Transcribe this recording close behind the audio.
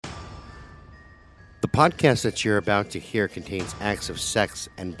The podcast that you're about to hear contains acts of sex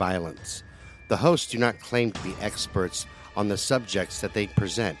and violence. The hosts do not claim to be experts on the subjects that they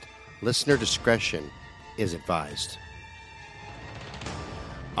present. Listener discretion is advised.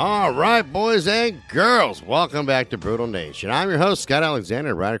 All right, boys and girls, welcome back to Brutal Nation. I'm your host, Scott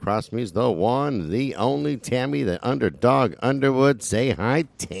Alexander. Right across me is the one, the only Tammy, the underdog Underwood. Say hi,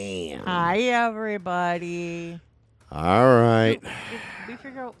 Tam. Hi, everybody. All right. Did we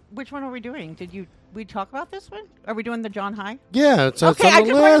figure out which one are we doing? We talk about this one? Are we doing the John Haigh? Yeah, it's on the I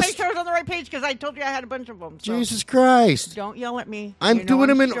just wanted to list. make sure I was on the right page because I told you I had a bunch of them. So. Jesus Christ. Don't yell at me. I'm doing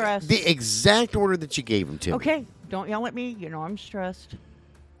them in stressed. the exact order that you gave them to me. Okay, don't yell at me. You know I'm stressed.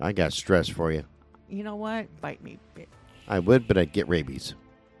 I got stress for you. You know what? Bite me, bitch. I would, but I'd get rabies.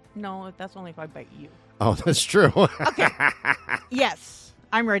 No, that's only if I bite you. Oh, that's true. Okay. Yes,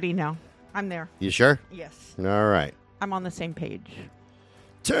 I'm ready now. I'm there. You sure? Yes. All right. I'm on the same page.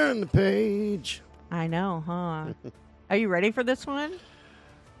 Turn the page. I know, huh? Are you ready for this one?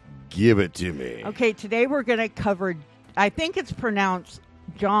 Give it to me. Okay, today we're going to cover, I think it's pronounced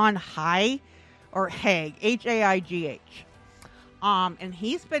John Haigh or Haigh, H-A-I-G-H. And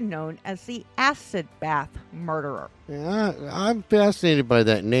he's been known as the acid bath murderer. Yeah, I'm fascinated by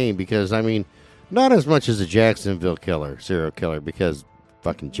that name because, I mean, not as much as a Jacksonville serial killer, because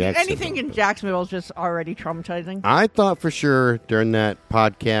fucking Jacksonville. Anything in Jacksonville is just already traumatizing. I thought for sure during that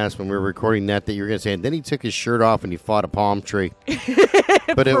podcast when we were recording that you were going to say, and then he took his shirt off and he fought a palm tree.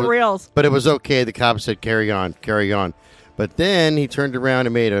 But For reals. But it was okay. The cop said, carry on, carry on. But then he turned around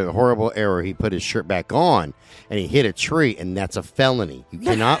and made a horrible error. He put his shirt back on and he hit a tree, and that's a felony. You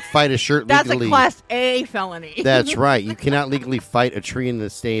cannot fight a shirt legally. That's a Class A felony. That's right. You cannot legally fight a tree in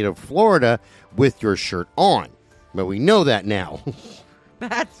the state of Florida with your shirt on. But we know that now.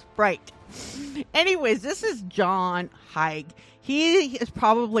 That's right. Anyways, this is John Haigh. He is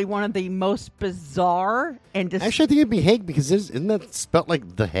probably one of the most bizarre and... Actually, I think it'd be Haigh because isn't that spelled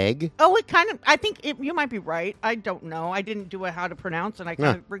like the Hague? Oh, it kind of... I think you might be right. I don't know. I didn't do it how to pronounce, and I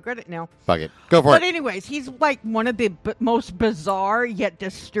kind of regret it now. Fuck it. Go for it. But anyways, he's like one of the most bizarre yet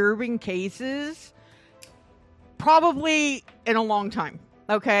disturbing cases probably in a long time.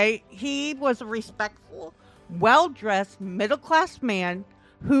 Okay? He was a respectful, well-dressed, middle-class man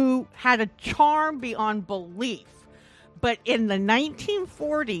who had a charm beyond belief. But in the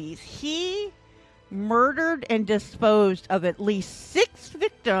 1940s, he murdered and disposed of at least 6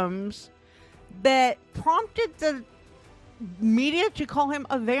 victims that prompted the media to call him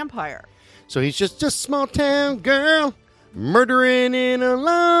a vampire. So he's just a small town girl murdering in a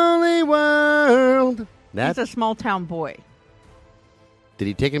lonely world. He's a small town boy. Did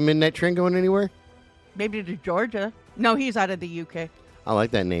he take a midnight train going anywhere? Maybe to Georgia. No, he's out of the UK. I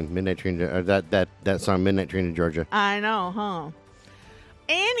like that name, Midnight Train. That song, Midnight Train to Georgia. I know, huh?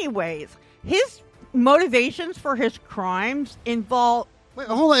 Anyways, his motivations for his crimes involve... Wait,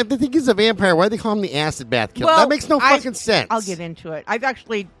 hold on. If they think he's a vampire, why do they call him the acid bath killer? That makes no fucking sense. I'll get into it. I've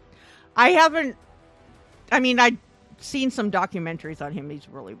seen some documentaries on him. He's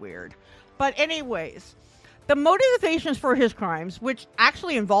really weird. But anyways, the motivations for his crimes, which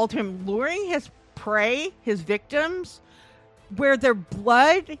actually involved him luring his prey, his victims, where their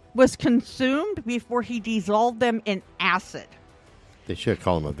blood was consumed before he dissolved them in acid. They should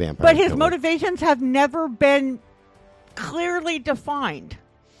call him a vampire. But his killer. motivations have never been clearly defined.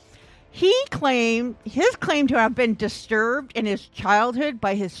 His claim to have been disturbed in his childhood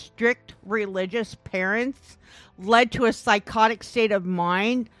by his strict religious parents led to a psychotic state of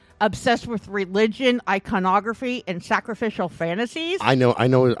mind, obsessed with religion, iconography, and sacrificial fantasies. I know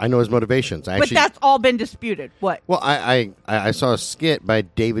his motivations. But that's all been disputed. What? Well, I saw a skit by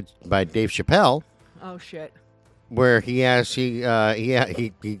Dave Chappelle. Oh shit! Where he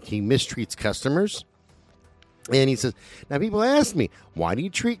mistreats customers, and he says, "Now people ask me, why do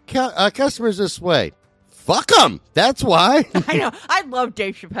you treat customers this way? Fuck them. That's why." I know. I love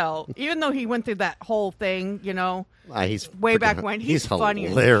Dave Chappelle, even though he went through that whole thing. You know, he's way back when. He's funny,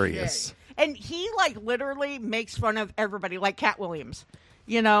 hilarious, and he literally makes fun of everybody, like Cat Williams.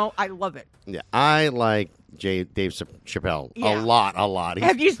 You know, I love it. Yeah, I like Dave Chappelle a lot.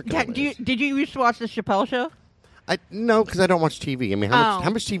 Did you used to watch the Chappelle Show? No, because I don't watch TV. I mean, how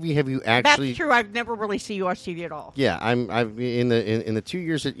much TV have you actually? That's true. I've never really seen you watch TV at all. Yeah, I've in the 2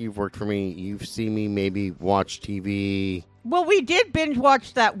 years that you've worked for me, you've seen me maybe watch TV. Well, we did binge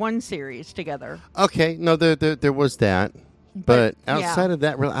watch that one series together. Okay, no, there was that, but outside of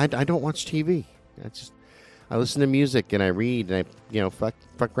that, really, I don't watch TV. I listen to music and I read and I fuck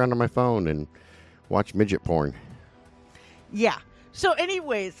around on my phone and watch midget porn. Yeah. So,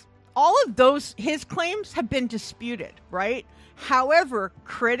 anyways. All of his claims have been disputed, right? However,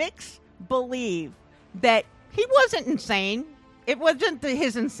 critics believe that he wasn't insane. It wasn't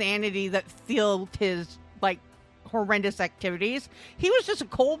his insanity that fueled his, like, horrendous activities. He was just a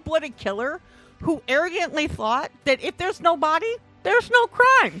cold-blooded killer who arrogantly thought that if there's no body, there's no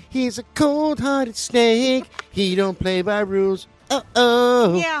crime. He's a cold-hearted snake. He don't play by rules.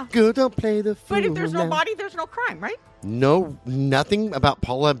 Uh-oh. Yeah. Good, don't play the fool. But if there's no now. body, there's no crime, right? No, nothing about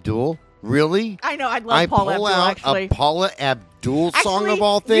Paula Abdul? Really? I know. I love Paula Abdul, actually. A Paula Abdul song of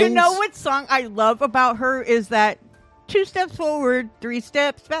all things? You know what song I love about her is that 2 steps forward, 3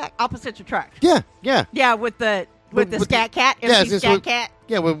 steps back, opposites attract. Yeah, yeah. Yeah, with the Scat Cat. MC Scat Cat.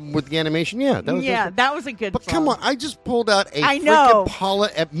 Yeah, with the animation, yeah. That was a good But song. come on, I just pulled out a I know. freaking Paula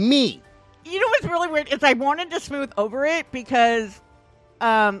at me. You know what's really weird is I wanted to smooth over it because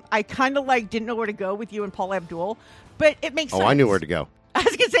I kind of didn't know where to go with you and Paula Abdul, but it makes sense. Oh, I knew where to go. I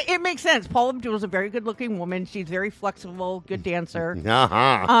was going to say, it makes sense. Paula Abdul is a very good-looking woman. She's very flexible, good dancer.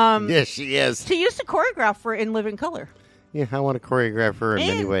 Uh-huh. Yes, she is. She used to choreograph for In Living Color. Yeah, I want to choreograph her in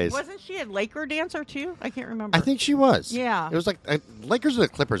many ways. Wasn't she a Laker dancer, too? I can't remember. I think she was. Yeah. It was like Lakers or the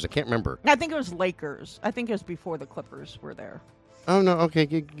Clippers. I can't remember. I think it was Lakers. I think it was before the Clippers were there. Oh, no. Okay.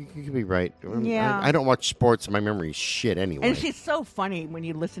 You could be right. Yeah. I don't watch sports. My memory is shit anyway. And she's so funny when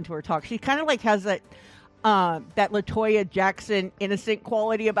you listen to her talk. She kind of has that LaToya Jackson innocent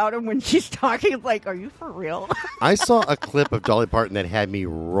quality about her when she's talking. It's like, are you for real? I saw a clip of Dolly Parton that had me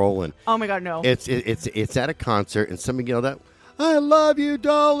rolling. Oh, my God, no. It's at a concert, and somebody yelled out, "I love you,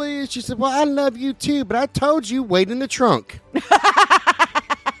 Dolly." And she said, "Well, I love you, too, but I told you, wait in the trunk."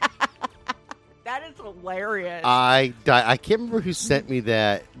 That is hilarious. I can't remember who sent me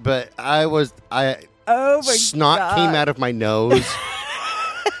that, but oh my snot God. came out of my nose.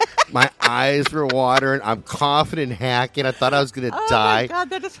 My eyes were watering. I'm coughing and hacking. I thought I was going to die. Oh, my God,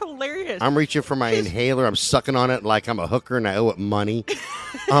 that is hilarious. I'm reaching for my inhaler. I'm sucking on it like I'm a hooker and I owe it money.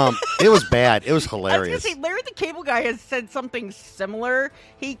 It was bad. It was hilarious. I was going to say, Larry the Cable Guy has said something similar.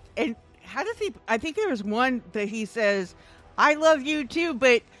 I think there was one that he says, "I love you too,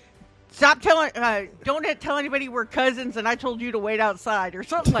 but stop don't tell anybody we're cousins and I told you to wait outside," or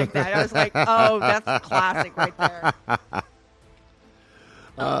something like that. I was like, oh, that's a classic right there.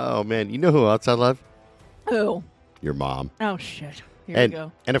 Oh, man. You know who else I love? Who? Your mom. Oh, shit. Here we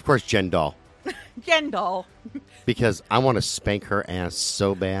go. And, of course, Jen Doll. Jen Doll. Because I want to spank her ass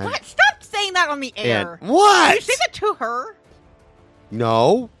so bad. What? Stop saying that on the air. And what? Did you say that to her?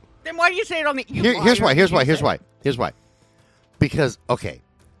 No. Then why do you say it on the Here's why. Because, okay,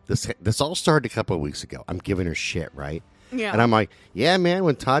 this all started a couple of weeks ago. I'm giving her shit, right? Yeah. And I'm like, yeah, man,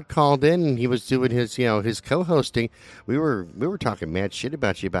 when Todd called in and he was doing his, his co-hosting, we were talking mad shit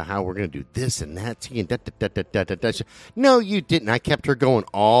about you, about how we're going to do this and that. And no, you didn't. I kept her going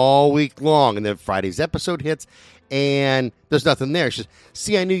all week long. And then Friday's episode hits and there's nothing there. She says,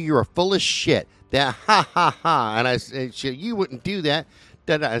 "See, I knew you were full of shit. That ha, ha, ha." And I said, "You wouldn't do that."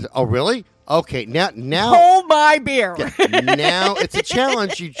 I said, "Oh, really? Okay, now hold my beer." Now it's a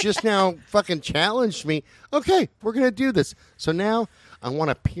challenge. You just now fucking challenged me. Okay, we're going to do this. So now I want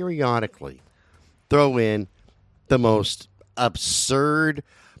to periodically throw in the most absurd,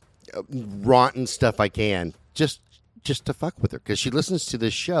 rotten stuff I can just to fuck with her, because she listens to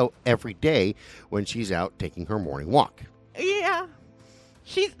this show every day when she's out taking her morning walk. Yeah.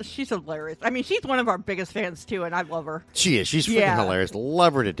 She's hilarious. I mean, she's one of our biggest fans, too, and I love her. She is. She's freaking hilarious.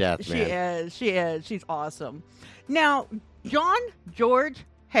 Love her to death, man. She is. She's awesome. Now, John George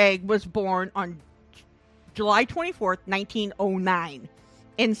Haigh was born on July 24th, 1909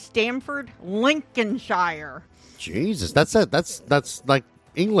 in Stamford, Lincolnshire. Jesus, that's like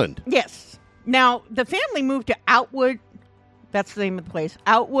England. Yes. Now, the family moved to Outwood. That's the name of the place.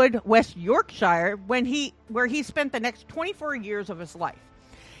 Outwood, West Yorkshire, where he spent the next 24 years of his life.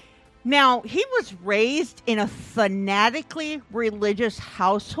 Now, he was raised in a fanatically religious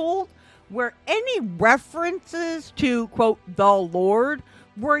household where any references to, quote, the Lord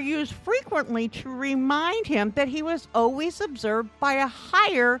were used frequently to remind him that he was always observed by a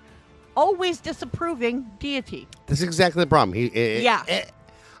higher, always disapproving deity. That's exactly the problem.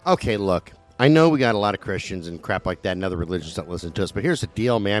 Okay, look. I know we got a lot of Christians and crap like that and other religions that listen to us, but here's the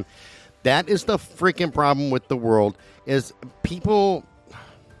deal, man. That is the freaking problem with the world, is people...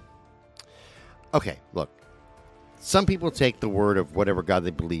 Okay, look. Some people take the word of whatever God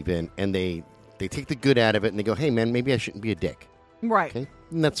they believe in, and they take the good out of it, and they go, "Hey, man, maybe I shouldn't be a dick." Right. Okay?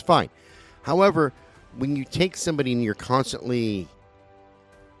 And that's fine. However, when you take somebody and you're constantly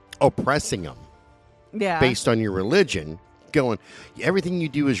oppressing them based on your religion, going, everything you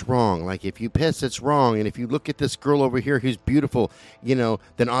do is wrong. Like, if you piss, it's wrong. And if you look at this girl over here who's beautiful,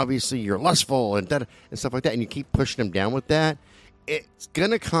 then obviously you're lustful and stuff like that. And you keep pushing them down with that. it's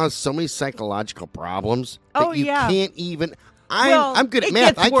gonna cause so many psychological problems Oh, that you yeah. can't even. Well, I'm good at it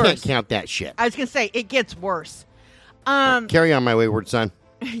math. gets I worse. can't count that shit. I was going to say, it gets worse. Carry on, my wayward son.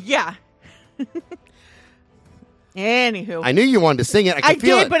 Yeah. Anywho. I knew you wanted to sing it. I I could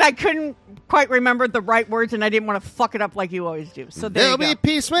feel did, it. but I couldn't quite remember the right words, and I didn't want to fuck it up like you always do. So there There'll you be go.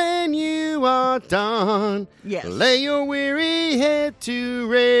 peace when you are done. Yes. Lay your weary head to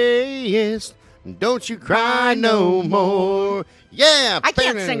rest. Don't you cry no more. Yeah. I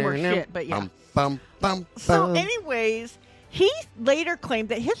can't sing worth shit, but yeah. Bum. So anyways, he later claimed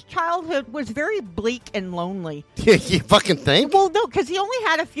that his childhood was very bleak and lonely. You fucking think? Well, no, because he only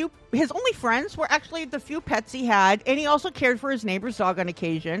had his only friends were actually the few pets he had, and he also cared for his neighbor's dog on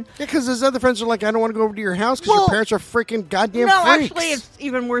occasion. Yeah, because his other friends are like, I don't want to go over to your house because Well, your parents are freaking goddamn No, freaks. actually, it's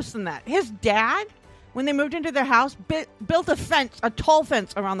even worse than that. His dad, when they moved into their house, built a tall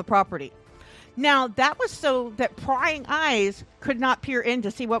fence around the property. Now, that was so that prying eyes could not peer in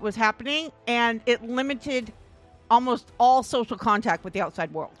to see what was happening, and it limited almost all social contact with the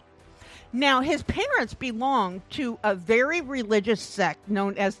outside world. Now, his parents belonged to a very religious sect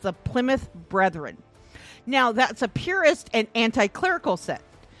known as the Plymouth Brethren. Now, that's a purist and anti-clerical sect.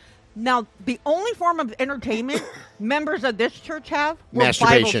 Now, the only form of entertainment members of this church have were Bible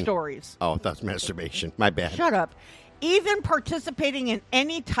Masturbation. stories. Oh, that's masturbation. My bad. Shut up. Even participating in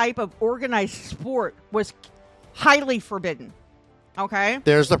any type of organized sport was highly forbidden. Okay?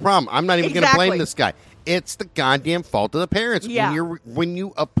 There's the problem. I'm not even going to Exactly. blame this guy. It's the goddamn fault of the parents. Yeah. When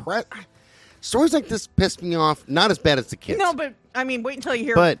you oppress... Stories like this piss me off. Not as bad as the kids. No, but, I mean, wait until you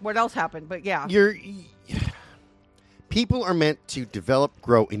hear But- what else happened. But, yeah. People are meant to develop,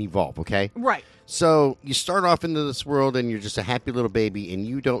 grow, and evolve, okay? Right. So you start off into this world and you're just a happy little baby and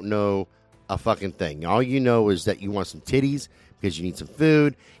you don't know a fucking thing. All you know is that you want some titties because you need some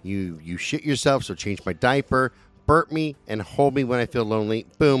food. You shit yourself, so change my diaper, burp me, and hold me when I feel lonely.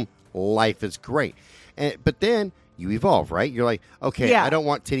 Boom, life is great. But then you evolve, right? You're like, okay, Yeah. I don't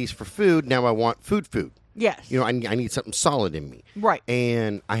want titties for food. Now I want food. Yes. You know, I need something solid in me. Right.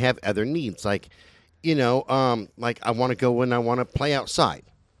 And I have other needs, like, you know, like I want to go when I want to play outside.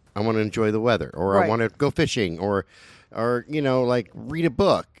 I want to enjoy the weather, or I Right. want to go fishing, or you know, like read a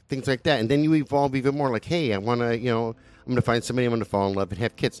book, things like that. And then you evolve even more, like, hey, I want to, you know, I'm going to find somebody, I'm going to fall in love and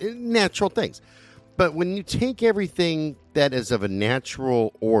have kids. Natural things. But when you take everything that is of a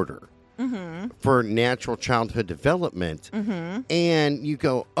natural order for natural childhood development, and you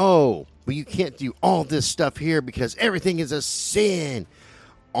go, oh, but you can't do all this stuff here because everything is a sin.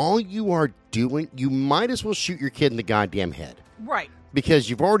 All you are doing, you might as well shoot your kid in the goddamn head. Right. Because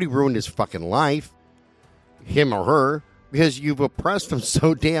you've already ruined his fucking life, him or her, because you've oppressed him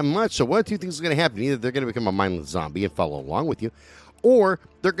so damn much. So one of two things is going to happen. Either they're going to become a mindless zombie and follow along with you, or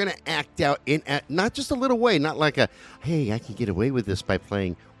they're going to act out in not just a little way, not like a, hey, I can get away with this by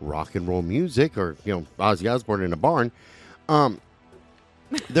playing rock and roll music or, you know, Ozzy Osbourne in a barn.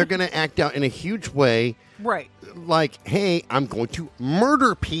 They're going to act out in a huge way. Right. Like, hey, I'm going to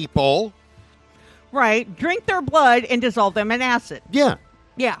murder people. Right. Drink their blood and dissolve them in acid. Yeah.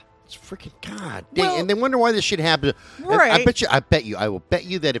 Yeah. It's freaking God dang. Well, and they wonder why this shit happened. And Right. I will bet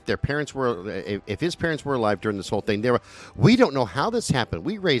you that if their parents were, if his parents were alive during this whole thing, they were, we don't know how this happened.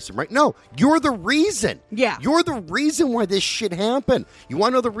 We raised him, right? No, you're the reason. Yeah. You're the reason why this shit happened. You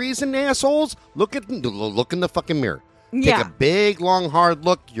want to know the reason, assholes? Look in the fucking mirror. Yeah. Take a big, long, hard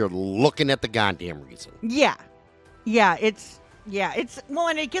look. You're looking at the goddamn reason. Yeah. It's well,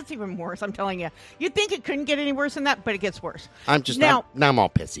 and it gets even worse. I'm telling you. You'd think it couldn't get any worse than that, but it gets worse. I'm just now. now I'm all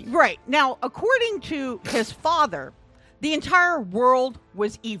pissy. Right now, according to his father, the entire world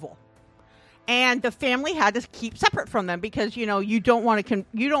was evil, and the family had to keep separate from them because you don't want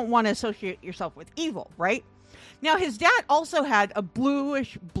to associate yourself with evil, right? Now, his dad also had a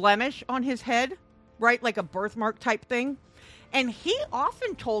bluish blemish on his head, right, like a birthmark type thing, and he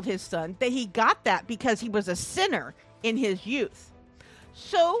often told his son that he got that because he was a sinner in his youth.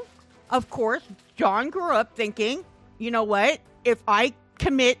 So, of course, John grew up thinking, you know what? If I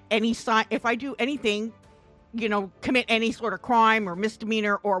commit if I do anything, commit any sort of crime or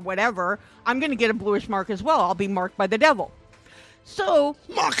misdemeanor or whatever, I'm going to get a bluish mark as well. I'll be marked by the devil. So,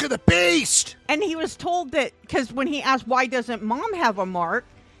 Mark of the beast. and he was told that because when he asked why doesn't mom have a mark,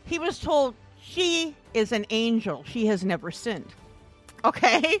 he was told she is an angel. She has never sinned.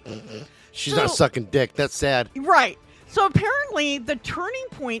 Okay? She's So- not sucking dick. That's sad. Right. So apparently the turning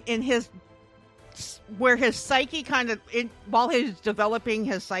point in where his psyche while he's developing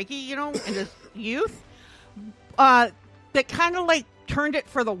his psyche, in his youth, that kind of like turned it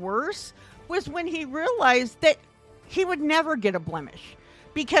for the worse was when he realized that he would never get a blemish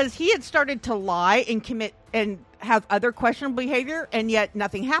because he had started to lie and commit and have other questionable behavior, and yet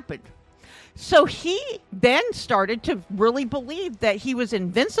nothing happened. So he then started to really believe that he was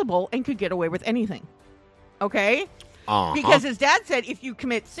invincible and could get away with anything. Okay? Because his dad said, if you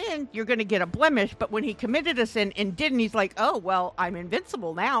commit sin, you're going to get a blemish. But when he committed a sin and didn't, he's like, oh, well, I'm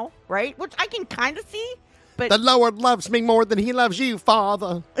invincible now, right? Which I can kind of see. But the Lord loves me more than he loves you,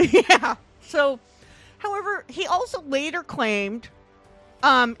 Father. Yeah. So, however, he also later claimed,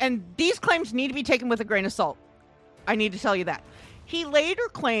 and these claims need to be taken with a grain of salt. I need to tell you that. He later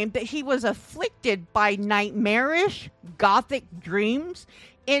claimed that he was afflicted by nightmarish gothic dreams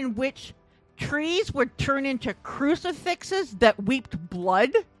in which trees would turn into crucifixes that wept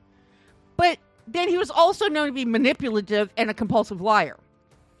blood. But then he was also known to be manipulative and a compulsive liar.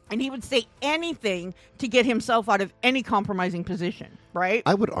 And he would say anything to get himself out of any compromising position, right?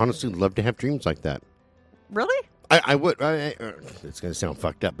 I would honestly love to have dreams like that. Really? I would. It's going to sound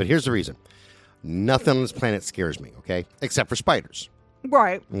fucked up, but here's the reason. Nothing on this planet scares me, okay? Except for spiders.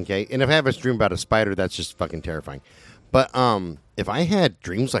 Right. Okay? And if I have a dream about a spider, that's just fucking terrifying. But if I had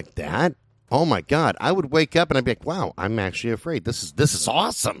dreams like that, oh my God, I would wake up and I'd be like, wow, I'm actually afraid. This is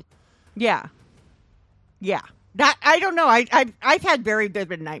awesome. Yeah. Yeah. That, I don't know. I've had very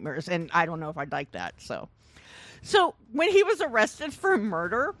vivid nightmares, and I don't know if I'd like that. So when he was arrested for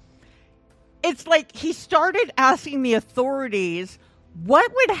murder, it's like he started asking the authorities,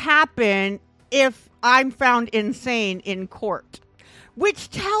 what would happen if I'm found insane in court? Which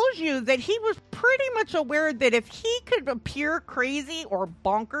tells you that he was pretty much aware that if he could appear crazy or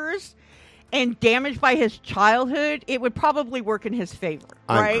bonkers and damaged by his childhood, it would probably work in his favor.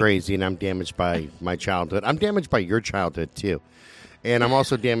 Right? I'm crazy and I'm damaged by my childhood. I'm damaged by your childhood, too. And I'm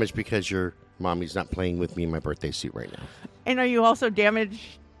also damaged because your mommy's not playing with me in my birthday suit right now. And are you also damaged,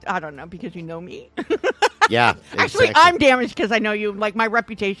 I don't know, because you know me? Yeah. Actually, exactly. I'm damaged because I know you. Like, my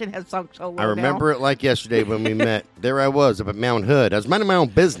reputation has sunk so low. I remember it like yesterday when we met. There I was up at Mount Hood. I was minding my own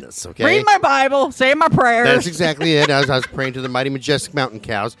business, okay? Read my Bible, say my prayers. That's exactly it. I was praying to the mighty, majestic mountain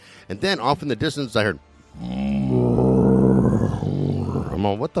cows. And then off in the distance, I heard... I'm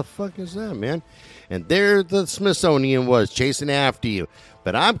all, what the fuck is that, man? And there the Smithsonian was chasing after you.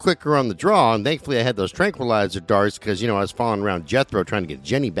 But I'm quicker on the draw, and thankfully I had those tranquilizer darts because, I was following around Jethro trying to get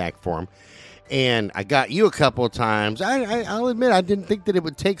Jenny back for him. And I got you a couple of times. I'll admit, I didn't think that it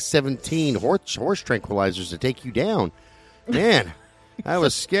would take 17 horse tranquilizers to take you down. Man, that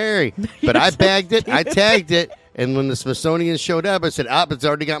was scary. But I bagged it. I tagged it. And when the Smithsonian showed up, I said, it's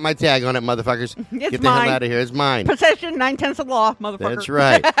already got my tag on it, motherfuckers. Get the hell out of here. It's mine. Possession, 9/10 of law, motherfucker. That's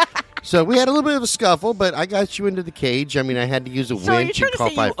right. So we had a little bit of a scuffle, but I got you into the cage. I mean, I had to use a winch and call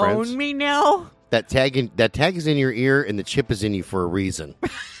five friends. So you own me now? That tag is in your ear, and the chip is in you for a reason.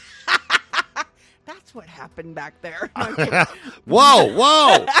 That's what happened back there.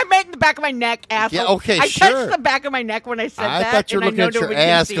 Whoa. I meant in the back of my neck, asshole. Yeah, okay, I sure. touched the back of my neck when I said that. I thought you were looking at your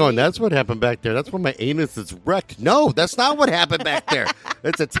ass going, that's what happened back there. That's when my anus is wrecked. No, that's not what happened back there.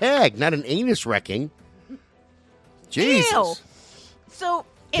 It's a tag, not an anus wrecking. Jesus. Ew. So,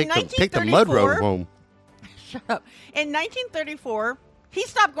 in 1934... Take the mud road home. Shut up. In 1934, he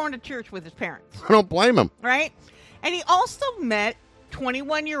stopped going to church with his parents. I don't blame him. Right? And he also met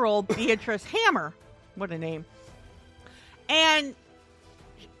 21-year-old Beatrice Hammer. What a name. And even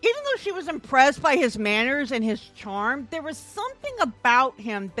though she was impressed by his manners and his charm, there was something about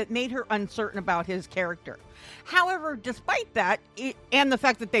him that made her uncertain about his character. However, despite that, and the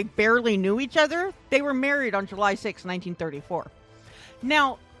fact that they barely knew each other, they were married on July 6, 1934.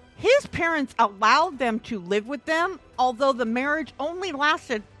 Now, his parents allowed them to live with them, although the marriage only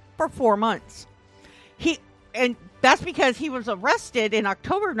lasted for 4 months. And that's because he was arrested in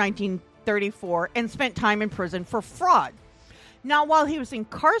October 1934 and spent time in prison for fraud. Now, while he was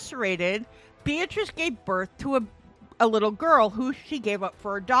incarcerated, Beatrice gave birth to a little girl who she gave up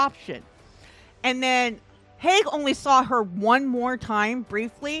for adoption. And then Haigh only saw her one more time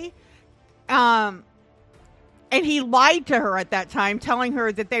briefly. And he lied to her at that time, telling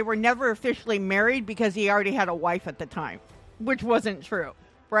her that they were never officially married because he already had a wife at the time, which wasn't true,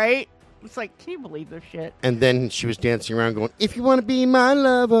 right? It's like, can you believe this shit? And then she was dancing around going, if you want to be my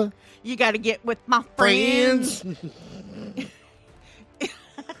lover, you got to get with my friends.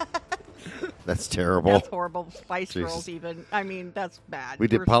 That's terrible. That's horrible. Spice Girls even. I mean, that's bad. We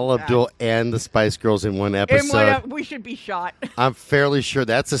did Paula Abdul and the Spice Girls in one episode. We should be shot. I'm fairly sure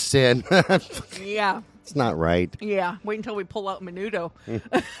that's a sin. Yeah. It's not right. Yeah. Wait until we pull out Menudo.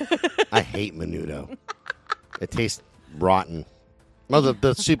 I hate Menudo. It tastes rotten. Well,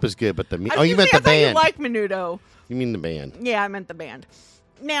 the soup is good, but the meat... Oh, you meant the band. You like Menudo. You mean the band. Yeah, I meant the band.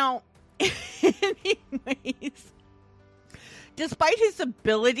 Now, anyways, despite his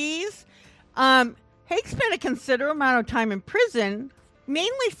abilities, Haigh Haigh spent a considerable amount of time in prison,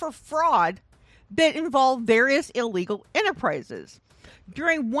 mainly for fraud that involved various illegal enterprises.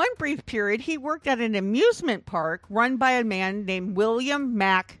 During one brief period, he worked at an amusement park run by a man named William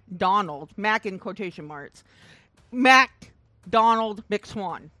MacDonald, Mac in quotation marks, MacDonald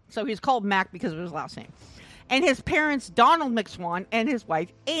McSwan. So he's called Mac because of his last name. And his parents, Donald McSwan, and his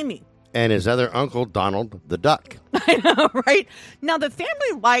wife, Amy. And his other uncle, Donald the Duck. I know, right? Now, the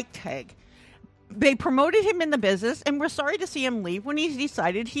family liked Haigh. They promoted him in the business and were sorry to see him leave when he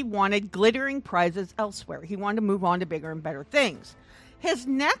decided he wanted glittering prizes elsewhere. He wanted to move on to bigger and better things. His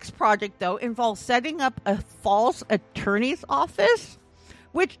next project, though, involved setting up a false attorney's office,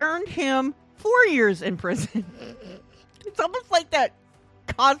 which earned him 4 years in prison. It's almost like that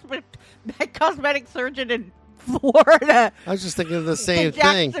cosmetic surgeon in Florida. I was just thinking of the same the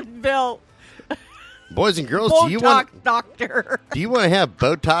thing. Jacksonville Boys and girls, Botox do you want to have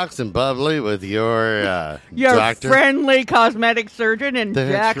Botox and bubbly with your doctor? Friendly cosmetic surgeon in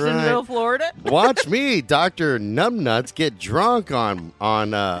That's Jacksonville, right. Florida? Watch me, Dr. Numbnuts, get drunk on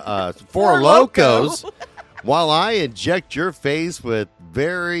Four Locos while I inject your face with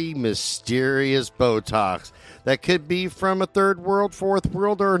very mysterious Botox that could be from a third world, fourth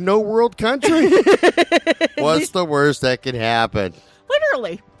world, or no world country. What's the worst that could happen?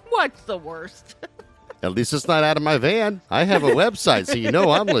 Literally, what's the worst? At least it's not out of my van. I have a website, so you know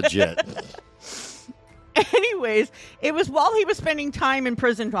I'm legit. Anyways, it was while he was spending time in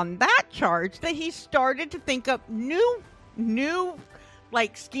prison on that charge that he started to think up new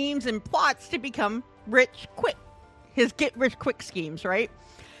like schemes and plots to become rich quick. His get rich quick schemes, right?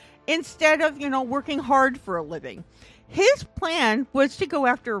 Instead of, working hard for a living. His plan was to go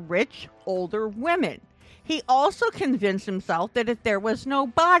after rich, older women. He also convinced himself that if there was no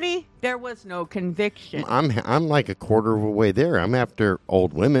body, there was no conviction. I'm like a quarter of a way there. I'm after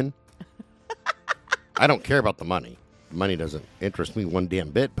old women. I don't care about the money. Money doesn't interest me one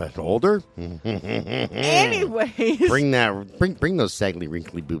damn bit, but older? Anyways. Bring those saggly,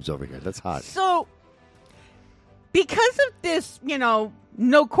 wrinkly boobs over here. That's hot. So, because of this,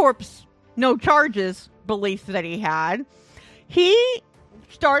 no corpse, no charges belief that he had, he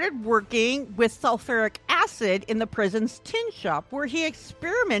started working with sulfuric acid in the prison's tin shop, where he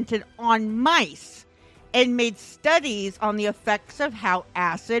experimented on mice and made studies on the effects of how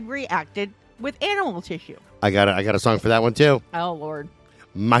acid reacted with animal tissue. I got a song for that one too. Oh Lord.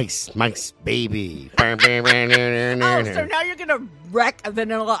 Mice, baby. Oh, so now you're gonna wreck a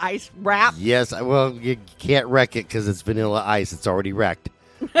Vanilla Ice rap? Yes, well, you can't wreck it because it's Vanilla Ice. It's already wrecked.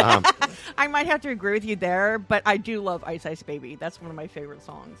 I might have to agree with you there, but I do love Ice Ice Baby. That's one of my favorite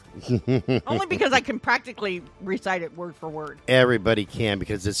songs. Only because I can practically recite it word for word. Everybody can,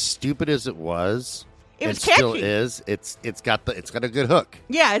 because as stupid as it was, it catchy. Still is. It's got a good hook.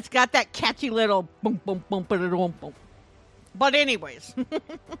 Yeah, it's got that catchy little boom boom boom boom boom. But anyways,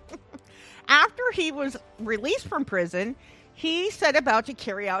 after he was released from prison, he set about to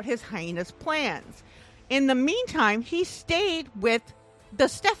carry out his heinous plans. In the meantime, he stayed with the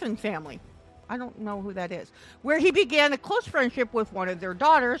Stephan family. I don't know who that is. Where he began a close friendship with one of their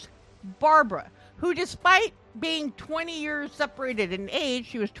daughters, Barbara, who, despite being 20 years separated in age,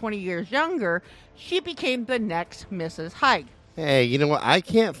 she was 20 years younger, she became the next Mrs. Haigh. Hey, you know what? I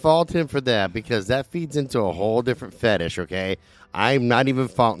can't fault him for that, because that feeds into a whole different fetish, okay? I'm not even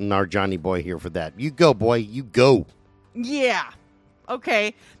faulting our Johnny boy here for that. You go, boy. You go. Yeah.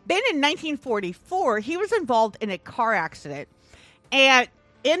 Okay. Then in 1944, he was involved in a car accident. And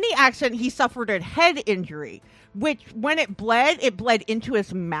in the accident, he suffered a head injury, which when it bled into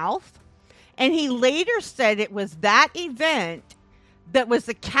his mouth. And he later said it was that event that was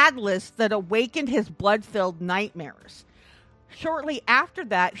the catalyst that awakened his blood-filled nightmares. Shortly after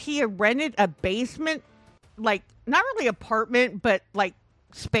that, he had rented a basement, like, not really apartment, but like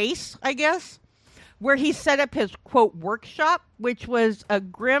space, I guess, where he set up his, quote, workshop, which was a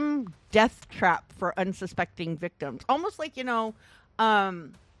grim death trap for unsuspecting victims. Almost like,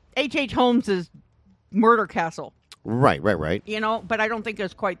 H.H. Holmes's murder castle. Right. But I don't think it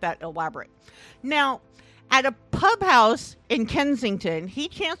was quite that elaborate. Now, at a pub house in Kensington, he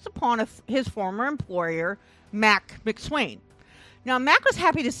chanced upon his former employer, Mac McSwain. Now, Mac was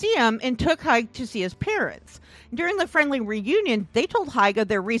happy to see him and took Haigh to see his parents. During the friendly reunion, they told Haigh of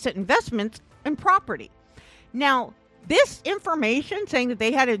their recent investments in property. Now, this information saying that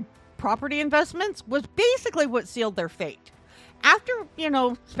they had property investments was basically what sealed their fate. After,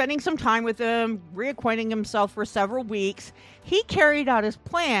 spending some time with him, reacquainting himself for several weeks, he carried out his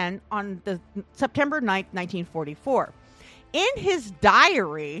plan on the September 9th, 1944. In his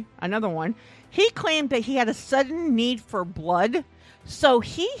diary, another one, he claimed that he had a sudden need for blood, So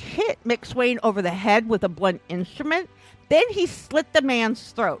he hit McSwain over the head with a blunt instrument. Then he slit the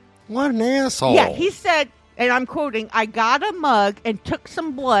man's throat. What an asshole. Yeah, he said, and I'm quoting, "I got a mug and took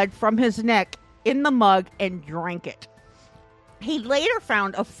some blood from his neck in the mug and drank it." He later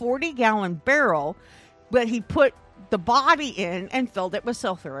found a 40-gallon barrel, but he put the body in and filled it with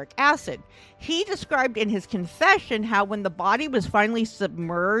sulfuric acid. He described in his confession how when the body was finally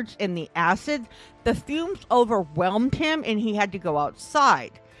submerged in the acid, the fumes overwhelmed him and he had to go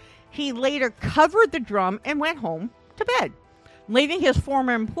outside. He later covered the drum and went home to bed, leaving his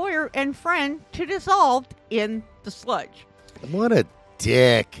former employer and friend to dissolve in the sludge. What a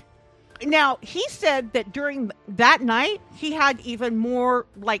dick. Now, he said that during that night, he had even more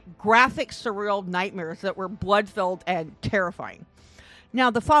like graphic, surreal nightmares that were blood-filled and terrifying.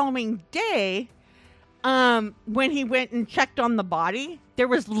 Now, the following day, when he went and checked on the body, there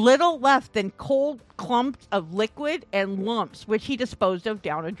was little left than cold clumps of liquid and lumps, which he disposed of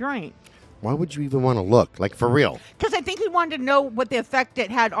down a drain. Why would you even want to look? Like, for real? Because I think he wanted to know what the effect it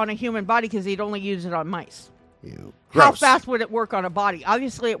had on a human body because he'd only used it on mice. Ew. How Gross. fast would it work on a body?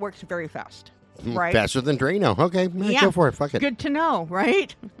 Obviously, it works very fast, right? Faster than Drano. Okay, Yeah. Go for it. Fuck it. Good to know,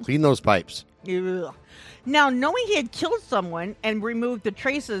 right? Clean those pipes. Ugh. Now, knowing he had killed someone and removed the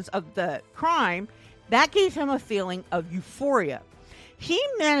traces of the crime, that gave him a feeling of euphoria. He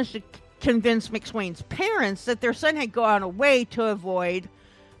managed to convince McSwain's parents that their son had gone away to avoid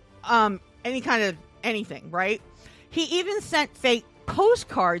any kind of anything, right? He even sent fake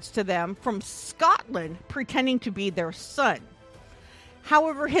postcards to them from Scotland pretending to be their son.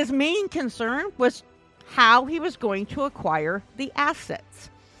 However, his main concern was how he was going to acquire the assets.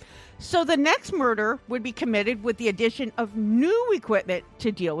 So the next murder would be committed with the addition of new equipment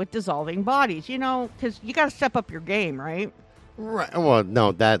to deal with dissolving bodies. You know, because you got to step up your game, right? Right. Well,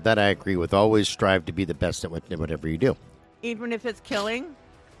 no, that I agree with. Always strive to be the best at whatever you do. Even if it's killing?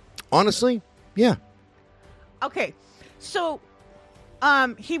 Honestly, yeah. Okay, so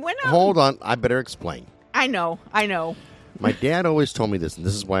he went out... Hold on. I better explain. I know. My dad always told me this, and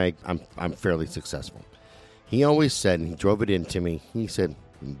this is why I'm fairly successful. He always said, and he drove it into me, he said,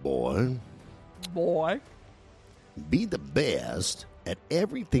 Boy, be the best at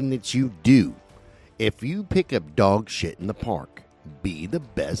everything that you do. If you pick up dog shit in the park, be the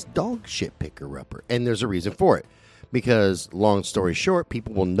best dog shit picker-upper. And there's a reason for it. Because, long story short,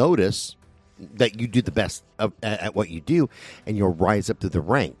 people will notice that you do the best at what you do, and you'll rise up through the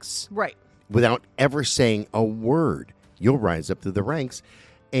ranks. Right. Without ever saying a word. You'll rise up through the ranks,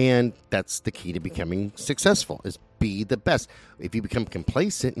 and that's the key to becoming successful, is be the best. If you become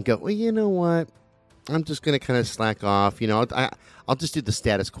complacent and go, well, you know what? I'm just going to kind of slack off. You know, I'll just do the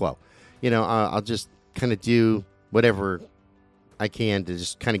status quo. You know, I'll just kind of do whatever I can to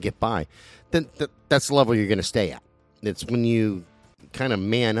just kind of get by. Then that's the level you're going to stay at. It's when you kind of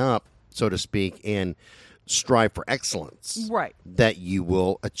man up, so to speak, and strive for excellence, right, that you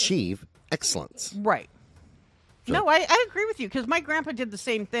will achieve excellence. Right. So. No, I agree with you, because my grandpa did the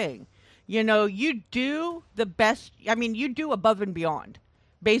same thing. You know, you do the best. I mean, you do above and beyond,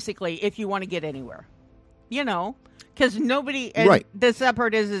 basically, if you want to get anywhere. You know, because nobody, and right. The sad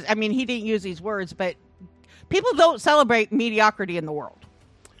part is, I mean, he didn't use these words, but people don't celebrate mediocrity in the world.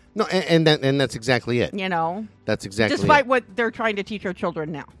 No, and that's exactly it. You know, that's exactly despite it. what they're trying to teach our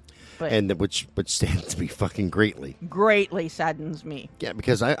children now. But and which saddens me fucking greatly. Greatly saddens me. Yeah,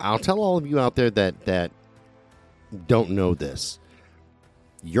 because I'll tell all of you out there that don't know this.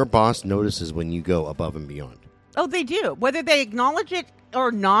 Your boss notices when you go above and beyond. Oh, they do. Whether they acknowledge it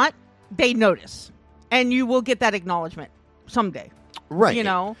or not, they notice. And you will get that acknowledgement someday. Right. You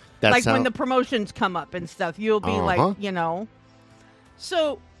know, that's like how... when the promotions come up and stuff, you'll be like, you know.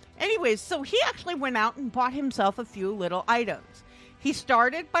 So, anyways, so he actually went out and bought himself a few little items. He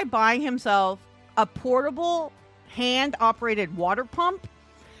started by buying himself a portable hand-operated water pump.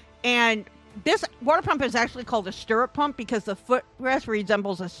 And this water pump is actually called a stirrup pump because the footrest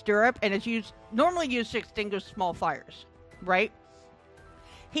resembles a stirrup, and it's normally used to extinguish small fires, right?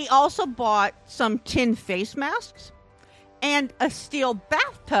 He also bought some tin face masks and a steel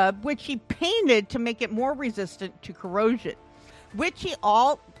bathtub, which he painted to make it more resistant to corrosion, which he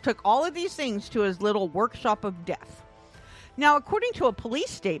took all of these things to his little workshop of death. Now, according to a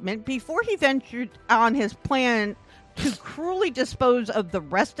police statement, before he ventured on his plan to cruelly dispose of the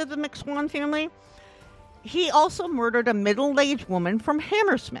rest of the McSwan family, he also murdered a middle-aged woman from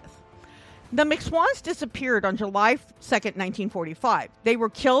Hammersmith. The McSwans disappeared on July 2nd, 1945. They were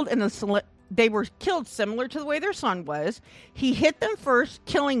killed similar to the way their son was. He hit them first,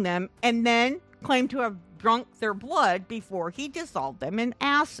 killing them, and then claimed to have drunk their blood before he dissolved them in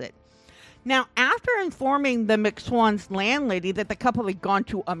acid. Now, after informing the McSwan's landlady that the couple had gone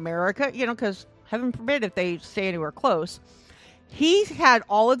to America, because heaven forbid if they stay anywhere close, he had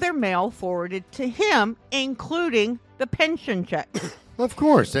all of their mail forwarded to him, including the pension check. Of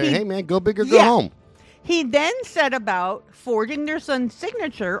course. Hey, man, go big or go home. He then set about forging their son's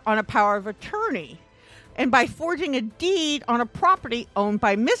signature on a power of attorney, and by forging a deed on a property owned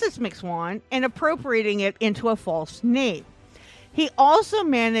by Mrs. McSwan and appropriating it into a false name. He also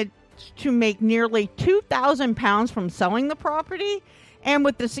managed to make nearly £2,000 from selling the property, and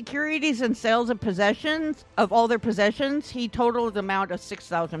with the securities and sales of possessions, of all their possessions, he totaled the amount of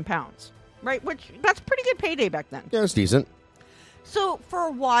 £6,000, right? Which, that's pretty good payday back then. Yeah, it's decent. So for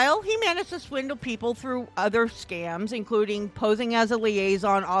a while, he managed to swindle people through other scams, including posing as a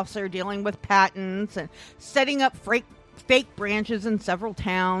liaison officer dealing with patents and setting up fake branches in several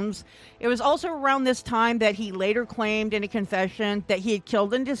towns. It was also around this time that he later claimed in a confession that he had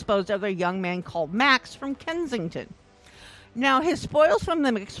killed and disposed of a young man called Max from Kensington. Now, his spoils from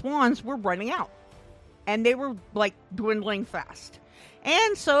the McSwans were running out, and they were, dwindling fast.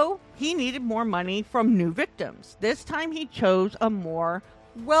 And so he needed more money from new victims. This time he chose a more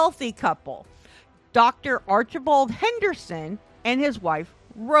wealthy couple. Dr. Archibald Henderson and his wife,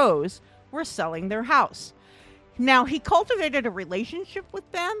 Rose, were selling their house. Now, he cultivated a relationship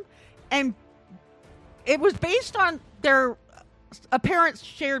with them, and it was based on their apparent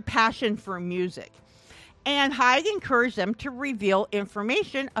shared passion for music. And Haigh encouraged them to reveal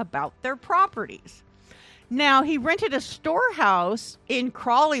information about their properties. Now, he rented a storehouse in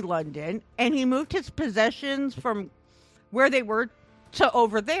Crawley, London, and he moved his possessions from where they were to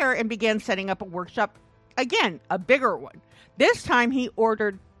over there and began setting up a workshop, again, a bigger one. This time he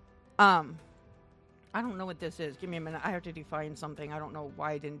ordered, I don't know what this is. Give me a minute. I have to define something. I don't know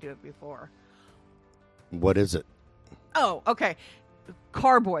why I didn't do it before. What is it? Oh, okay.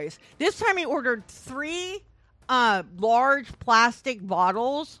 Carboys. This time he ordered 3 large plastic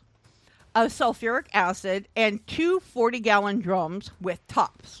bottles of sulfuric acid and 2 40-gallon drums with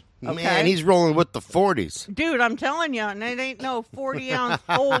tops. Okay? Man, he's rolling with the 40s. Dude, I'm telling you, and it ain't no 40-ounce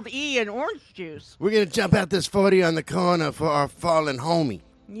Old E and orange juice. We're going to jump out this 40 on the corner for our fallen homie.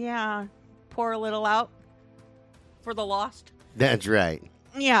 Yeah, pour a little out for the lost. That's right.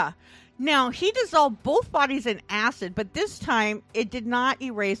 Yeah. Now, he dissolved both bodies in acid, but this time it did not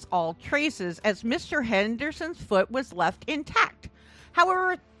erase all traces, as Mr. Henderson's foot was left intact.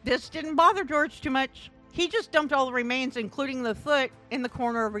 However, this didn't bother George too much. He just dumped all the remains, including the foot, in the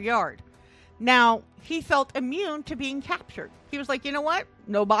corner of a yard. Now, he felt immune to being captured. He was like, you know what?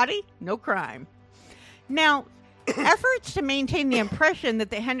 No body, no crime. Now, efforts to maintain the impression that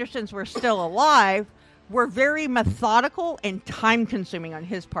the Hendersons were still alive were very methodical and time-consuming on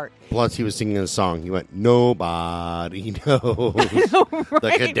his part. Plus, he was singing a song. He went, nobody knows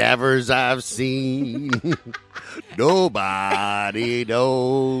the cadavers I've seen. Nobody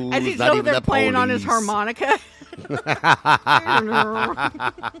knows. As he's not over even there the playing police. on his harmonica.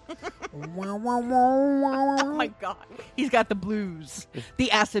 Oh, my God. He's got the blues.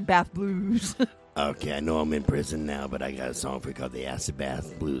 The acid bath blues. Okay, I know I'm in prison now, but I got a song for you called the Acid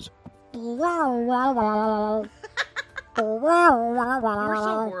Bath Blues. We're so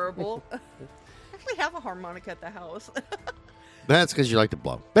horrible. I actually have a harmonica at the house. That's because you like to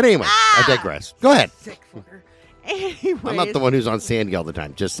blow. But anyway, I digress. Go ahead. Sick fucker. Anyways, I'm not the one who's on Sandy all the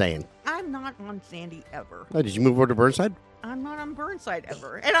time. Just saying. I'm not on Sandy ever. Oh, did you move over to Burnside? I'm not on Burnside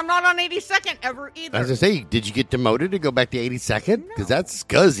ever. And I'm not on 82nd ever either. I was going to say, did you get demoted to go back to 82nd? Because that's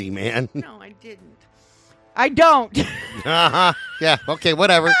scuzzy, man. No, I didn't. I don't. Uh-huh. Yeah, okay,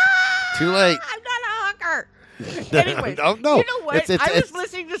 whatever. Too late. I'm not a hooker. Anyway, no. You know what? I was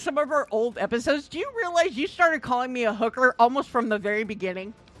listening to some of our old episodes. Do you realize you started calling me a hooker almost from the very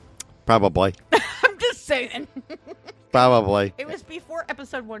beginning? Probably. I'm just saying. Probably. It was before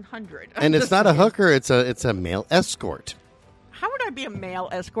episode 100. And it's not a hooker, it's a male escort. How would I be a male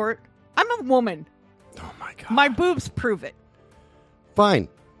escort? I'm a woman. Oh, my God. My boobs prove it. Fine.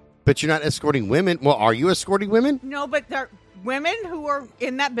 But you're not escorting women. Well, are you escorting women? No, but women who are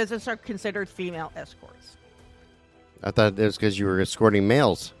in that business are considered female escorts. I thought it was because you were escorting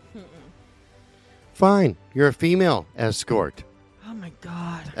males. Fine. You're a female escort. Oh, my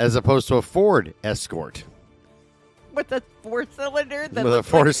God. As opposed to a Ford escort. With a 4-cylinder? With a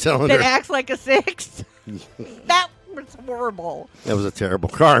 4-cylinder. That acts like a 6? That was horrible. That was a terrible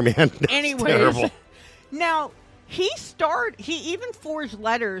car, man. Anyways. Terrible. Now, he even forged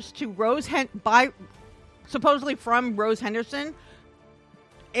letters to supposedly from Rose Henderson,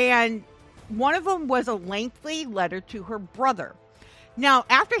 and one of them was a lengthy letter to her brother. Now,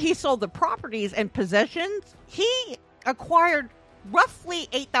 after he sold the properties and possessions, he acquired roughly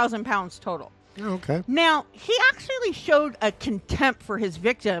 8,000 pounds total. Oh, okay. Now, he actually showed a contempt for his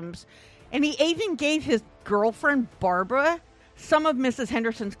victims, and he even gave his girlfriend, Barbara, some of Mrs.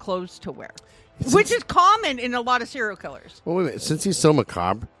 Henderson's clothes to wear, which is common in a lot of serial killers. Well, wait a minute. Since he's so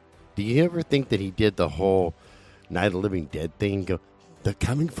macabre, do you ever think that he did the whole Night of the Living Dead thing? Go, they're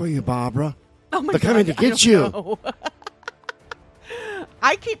coming for you, Barbara. Oh my They're God, coming to get you.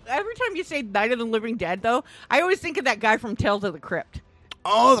 Every time you say Night of the Living Dead, though, I always think of that guy from Tales of the Crypt.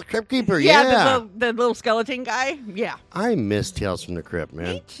 Oh, the Crypt Keeper, yeah. The little skeleton guy, yeah. I miss Tales from the Crypt,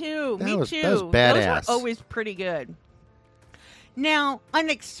 man. Me too, That was badass. Those were always pretty good. Now,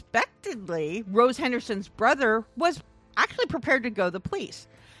 unexpectedly, Rose Henderson's brother was actually prepared to go to the police.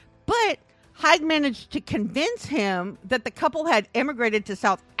 But Haigh managed to convince him that the couple had immigrated to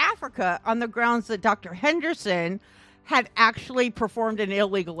South Africa on the grounds that Dr. Henderson had actually performed an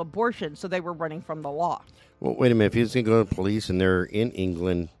illegal abortion, so they were running from the law. Well, wait a minute. If he was going to go to police and they're in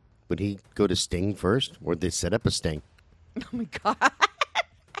England, would he go to Sting first? Or would they set up a Sting? Oh, my God.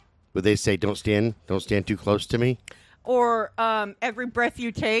 Would they say, don't stand too close to me? Or every breath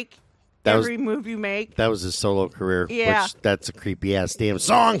you take, every move you make. That was his solo career. Yeah. Which, that's a creepy-ass damn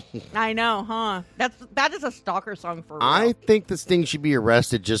song. I know, huh? That is a stalker song for real. I think the Sting should be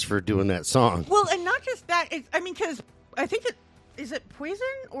arrested just for doing that song. Well, and not just that. Because I think is it Poison?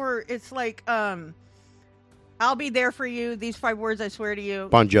 Or it's like, I'll be there for you, these 5 words I swear to you.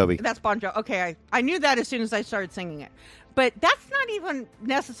 Bon Jovi. That's Bon Jovi. Okay, I knew that as soon as I started singing it. But that's not even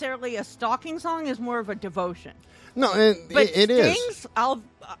necessarily a stalking song. It's more of a devotion. No, But it is. Sting's I'll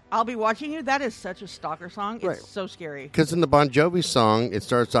be watching you. That is such a stalker song. It's Right. so scary. Because in the Bon Jovi song, it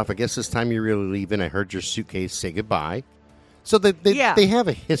starts off, I guess this time you're really leaving. I heard your suitcase say goodbye. So they have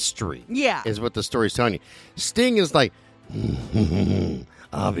a history. Yeah. Is what the story's telling you. Sting is like,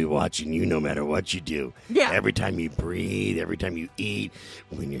 I'll be watching you no matter what you do. Yeah. Every time you breathe, every time you eat,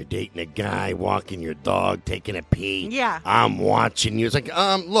 when you're dating a guy, walking your dog, taking a pee. Yeah. I'm watching you. It's like,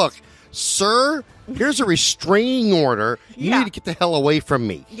 look, sir, here's a restraining order. You Yeah. need to get the hell away from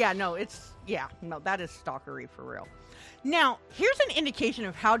me. Yeah, no, that is stalkery for real. Now, here's an indication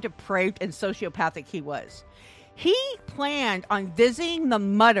of how depraved and sociopathic he was. He planned on visiting the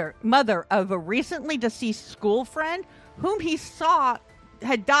mother of a recently deceased school friend whom he saw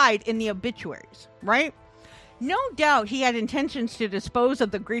had died in the obituaries, right? No doubt he had intentions to dispose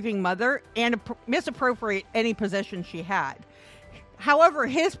of the grieving mother and misappropriate any possession she had. However,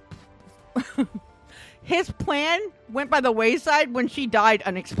 his plan went by the wayside when she died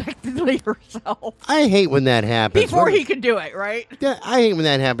unexpectedly herself. I hate when that happens. Before he could do it, right? Yeah, I hate when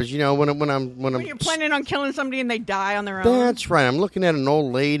that happens. You know, when You're planning on killing somebody and they die on their own. That's right. I'm looking at an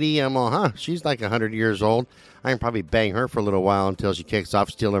old lady. I'm all, she's like 100 years old. I can probably bang her for a little while until she kicks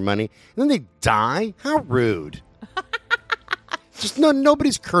off, steal her money. And then they die? How rude. Just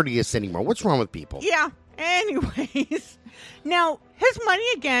nobody's courteous anymore. What's wrong with people? Yeah. Anyways. Now, his money,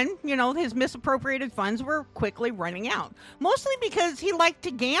 again, his misappropriated funds were quickly running out. Mostly because he liked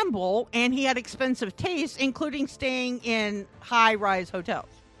to gamble and he had expensive tastes, including staying in high-rise hotels.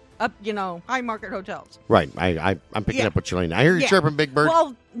 High-market hotels. Right. I'm picking up what you're saying. I hear you chirping, Big Bird.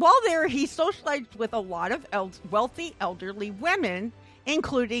 Well, while there, he socialized with a lot of wealthy elderly women,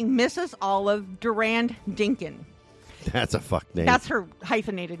 including Mrs. Olive Durand Dinkin. That's a fuck name. That's her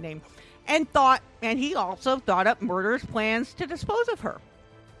hyphenated name. And he also thought up murderous plans to dispose of her.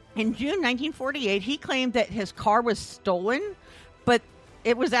 In June 1948, he claimed that his car was stolen, but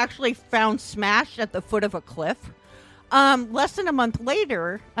it was actually found smashed at the foot of a cliff. Less than a month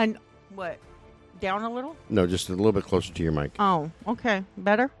later, down a little? No, just a little bit closer to your mic. Oh, okay.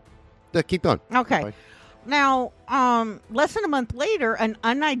 Better? Keep going. Okay. Bye. Now, less than a month later, an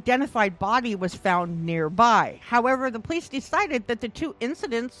unidentified body was found nearby. However, the police decided that the two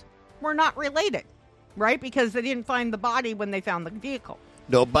incidents were not related, right? Because they didn't find the body when they found the vehicle.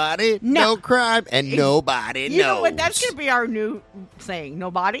 Nobody, no crime, and nobody knows. You know what? That's going to be our new saying. No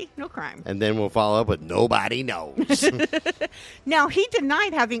body, no crime. And then we'll follow up with nobody knows. Now, he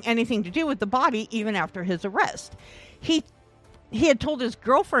denied having anything to do with the body even after his arrest. He had told his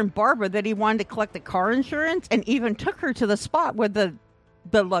girlfriend, Barbara, that he wanted to collect the car insurance and even took her to the spot where the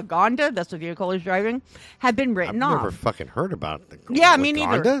Lagonda, that's the vehicle he's driving, had been written off. I've never fucking heard about the Yeah, Lagonda. me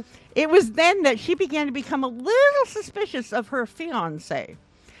neither. It was then that she began to become a little suspicious of her fiancé.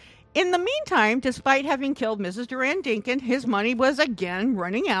 In the meantime, despite having killed Mrs. Durand Dinkin, his money was again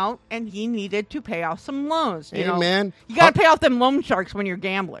running out, and he needed to pay off some loans. Hey, man. You got to pay off them loan sharks when you're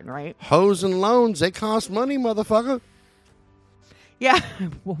gambling, right? Hoes and loans, they cost money, motherfucker. Yeah.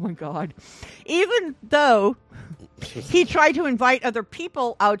 Oh, my God. Even though he tried to invite other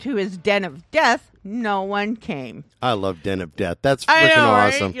people out to his den of death, no one came. I love Den of Death. That's I freaking know,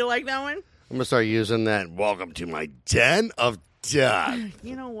 awesome. right? You like that one? I'm going to start using that. Welcome to my Den of Death.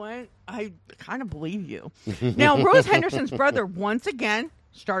 You know what? I kind of believe you. Now, Rose Henderson's brother, once again,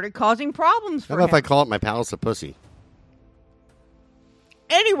 started causing problems for How about him. if I call it my Palace of Pussy?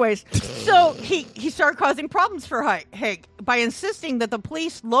 Anyways, so he started causing problems for Haigh by insisting that the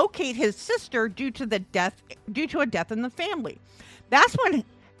police locate his sister due to a death in the family. That's when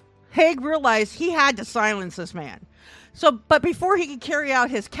Haigh realized he had to silence this man. But before he could carry out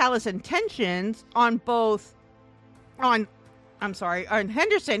his callous intentions on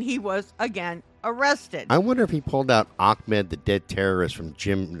Henderson, he was again arrested. I wonder if he pulled out Ahmed, the dead terrorist from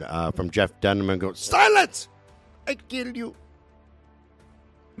Jeff Dunham, and goes, "Silence! I killed you."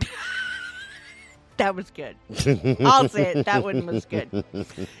 That was good. I'll say it. That one was good.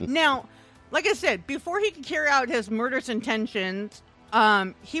 Now, like I said, before he could carry out his murderous intentions,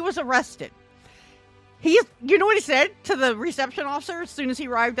 he was arrested. You know what he said to the reception officer as soon as he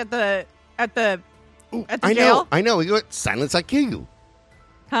arrived at the jail? I know. He went, "Silence! I kill you."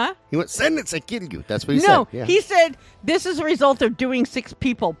 Huh? He went, "Silence! I kill you." That's what he said. No, Yeah. he said, "This is a result of doing 6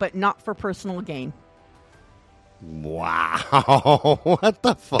 people, but not for personal gain." Wow. What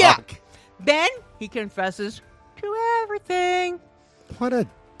the fuck? Yeah. Then he confesses to everything. What a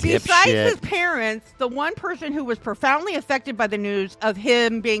Besides his dipshit. parents, the one person who was profoundly affected by the news of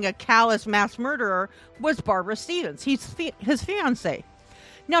him being a callous mass murderer was Barbara Stevens, his fiancée.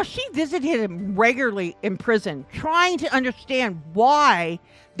 Now, she visited him regularly in prison, trying to understand why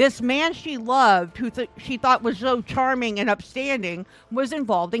this man she loved, who she thought was so charming and upstanding, was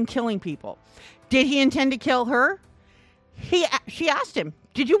involved in killing people. Did he intend to kill her? She asked him,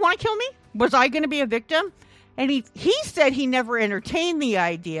 "Did you want to kill me? Was I going to be a victim?" And he said he never entertained the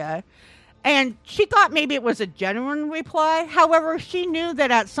idea. And she thought maybe it was a genuine reply. However, she knew that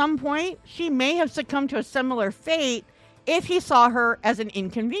at some point she may have succumbed to a similar fate if he saw her as an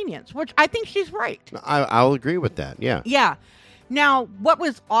inconvenience, which I think she's right. I'll agree with that. Yeah. Yeah. Now, what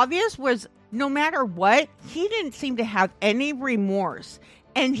was obvious was no matter what, he didn't seem to have any remorse.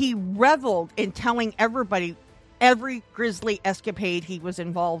 And he reveled in telling everybody every grisly escapade he was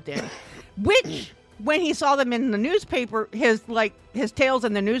involved in, which, when he saw them in the newspaper, his tales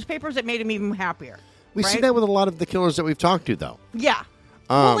in the newspapers, it made him even happier. We right? see that with a lot of the killers that we've talked to, though. Yeah.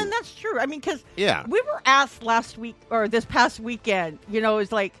 Well, and that's true. I mean, because yeah. we were asked last week or this past weekend,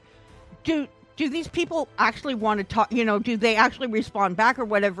 it's like, do these people actually want to talk, do they actually respond back or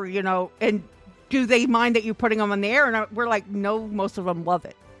whatever, and do they mind that you're putting them on the air? And we're like, no, most of them love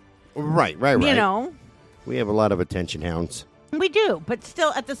it. Right. We have a lot of attention hounds. We do, but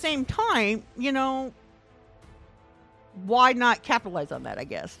still at the same time, why not capitalize on that, I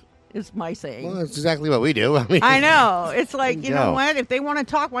guess, is my saying. Well, that's exactly what we do. I know. It's like, you know what? If they want to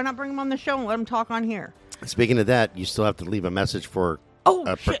talk, why not bring them on the show and let them talk on here? Speaking of that, you still have to leave a message for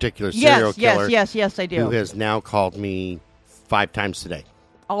a particular serial killer. Yes, I do. Who has now called me 5 times today.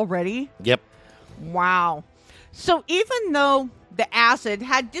 Already? Yep. Wow. So even though the acid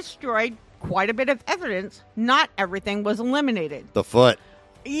had destroyed quite a bit of evidence, not everything was eliminated. The foot.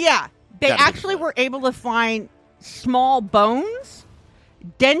 Yeah. They actually were able to find small bones,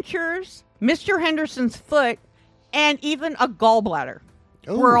 dentures, Mr. Henderson's foot, and even a gallbladder.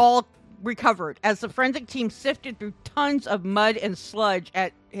 Ooh. Were all recovered as the forensic team sifted through tons of mud and sludge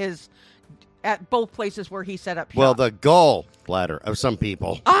at both places where he set up shop. Well, the gallbladder of some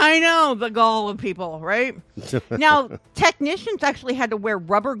people. I know, the gall of people, right? Now, technicians actually had to wear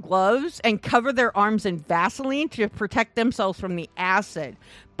rubber gloves and cover their arms in Vaseline to protect themselves from the acid.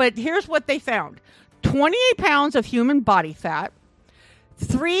 But here's what they found. 28 pounds of human body fat,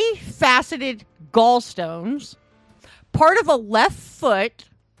 3 faceted gallstones, part of a left foot,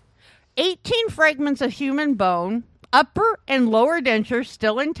 18 fragments of human bone, upper and lower dentures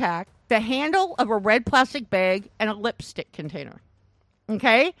still intact, the handle of a red plastic bag, and a lipstick container.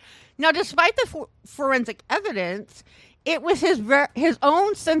 Okay? Now, despite the forensic evidence, it was his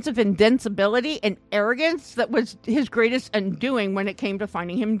own sense of invincibility and arrogance that was his greatest undoing when it came to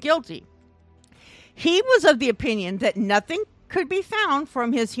finding him guilty. He was of the opinion that nothing could be found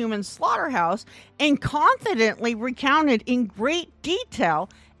from his human slaughterhouse and confidently recounted in great detail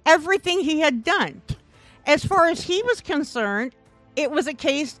everything he had done. As far as he was concerned, it was a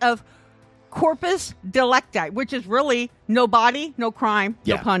case of corpus delicti, which is really no body, no crime,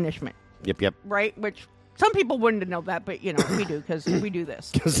 no punishment. Yep. Right? Which some people wouldn't know that, but, we do because we do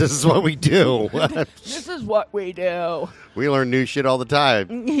this. Because this is what we do. This is what we do. We learn new shit all the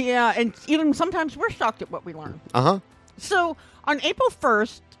time. Yeah, and even sometimes we're shocked at what we learn. Uh-huh. So, on April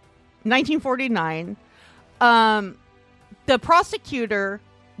 1st, 1949, the prosecutor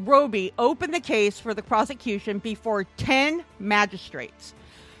Roby opened the case for the prosecution before 10 magistrates.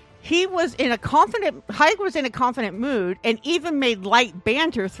 Haigh was in a confident mood and even made light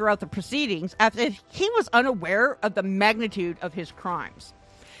banter throughout the proceedings as if he was unaware of the magnitude of his crimes.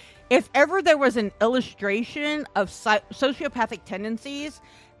 If ever there was an illustration of sociopathic tendencies,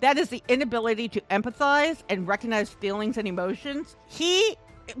 that is the inability to empathize and recognize feelings and emotions, he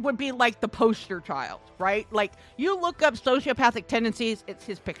would be like the poster child, right? Like, you look up sociopathic tendencies, it's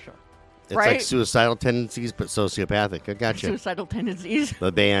his picture. It's right? like suicidal tendencies, but sociopathic. I got you. Suicidal tendencies.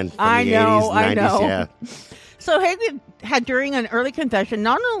 The band from the 80s, 90s, I know. yeah. So Haigh had, during an early confession,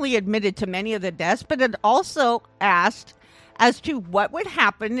 not only admitted to many of the deaths, but had also asked as to what would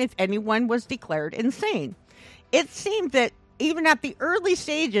happen if anyone was declared insane. It seemed that even at the early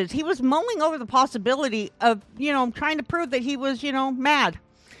stages, he was mulling over the possibility of, trying to prove that he was, mad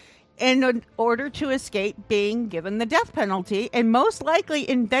in order to escape being given the death penalty, and most likely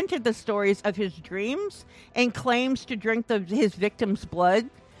invented the stories of his dreams and claims to drink his victim's blood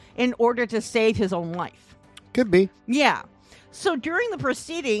in order to save his own life. Could be. Yeah. So during the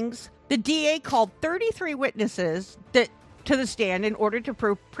proceedings, the DA called 33 witnesses to the stand in order to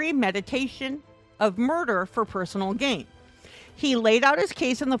prove premeditation of murder for personal gain. He laid out his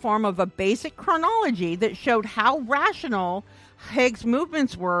case in the form of a basic chronology that showed how rational Haigh's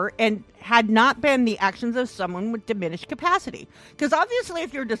movements were and had not been the actions of someone with diminished capacity. Because obviously,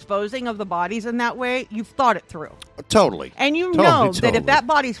 if you're disposing of the bodies in that way, you've thought it through. Totally. And you know that if that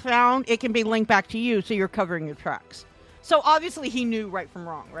body's found, it can be linked back to you, so you're covering your tracks. So obviously, he knew right from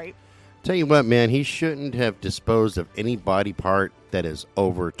wrong, right? Tell you what, man, he shouldn't have disposed of any body part that is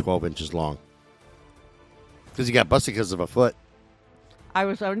over 12 inches long. Because he got busted because of a foot. I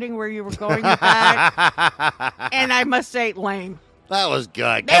was wondering where you were going with that. And I must say, lame. That was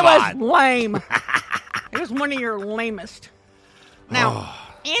good. It was lame. It was one of your lamest. Now,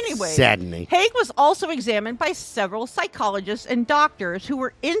 anyway, saddening. Haigh was also examined by several psychologists and doctors who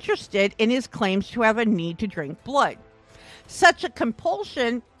were interested in his claims to have a need to drink blood. Such a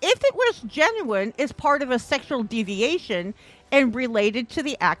compulsion, if it was genuine, is part of a sexual deviation and related to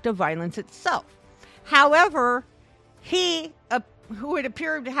the act of violence itself. However, he, who it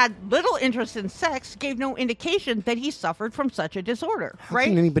appeared had little interest in sex, gave no indication that he suffered from such a disorder. How right?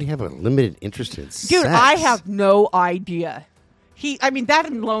 can anybody have a limited interest in sex? Dude, I have no idea. That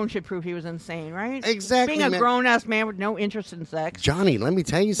alone should prove he was insane, right? Exactly. Being a grown-ass man with no interest in sex. Johnny, let me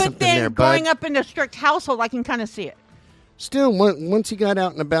tell you something there, bud. But then growing up in a strict household, I can kind of see it. Still, once he got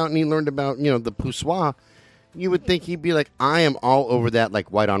out and about and he learned about, the poussoir, you would think he'd be like, I am all over that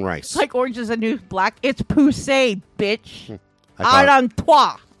like white on rice. Like Orange is the New Black. It's poussé, bitch. A la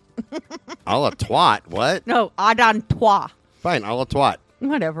toi. A la twat, what? No, a la toi. Fine, a la twat.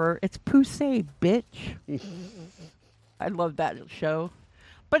 Whatever. It's poussé, bitch. I love that show.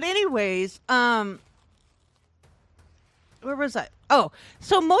 But anyways, where was I? Oh,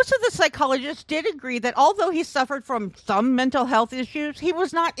 so most of the psychologists did agree that although he suffered from some mental health issues, he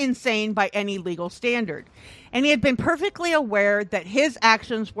was not insane by any legal standard. And he had been perfectly aware that his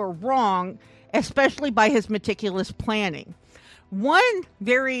actions were wrong, especially by his meticulous planning. One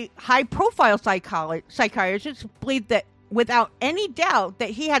very high-profile psychiatrist believed that without any doubt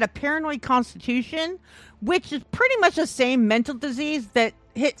that he had a paranoid constitution, which is pretty much the same mental disease that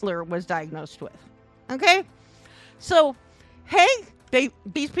Hitler was diagnosed with. Okay? So,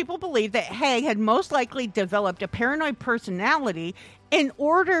 these people believe that Haigh had most likely developed a paranoid personality in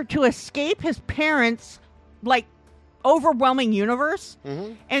order to escape his parents' overwhelming universe,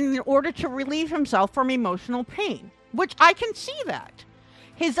 and in order to relieve himself from emotional pain, which I can see that.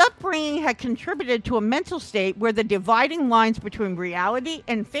 His upbringing had contributed to a mental state where the dividing lines between reality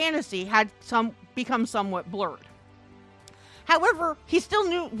and fantasy had become somewhat blurred. However, he still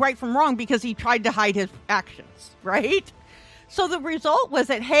knew right from wrong because he tried to hide his actions, right? So the result was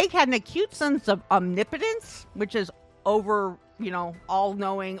that Haigh had an acute sense of omnipotence, which is over,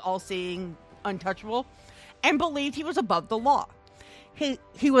 all-knowing, all-seeing, untouchable, and believed he was above the law.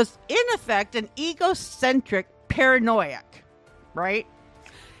 He was, in effect, an egocentric paranoiac, right?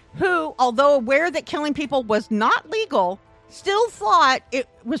 Who, although aware that killing people was not legal, still thought it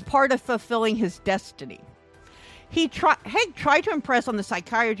was part of fulfilling his destiny. Haigh tried to impress on the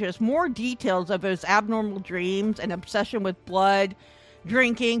psychiatrist more details of his abnormal dreams and obsession with blood,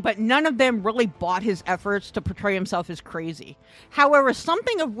 drinking, but none of them really bought his efforts to portray himself as crazy. However,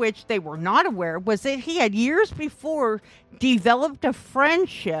 something of which they were not aware was that he had years before developed a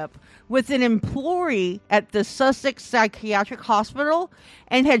friendship with an employee at the Sussex Psychiatric Hospital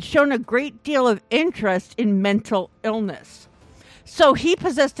and had shown a great deal of interest in mental illness. So he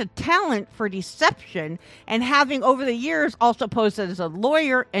possessed a talent for deception and having over the years also posed as a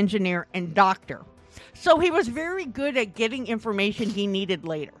lawyer, engineer, and doctor. So he was very good at getting information he needed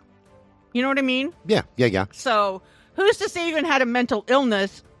later. You know what I mean? Yeah. So who's to say he even had a mental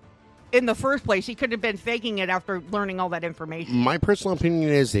illness in the first place? He could have been faking it after learning all that information. My personal opinion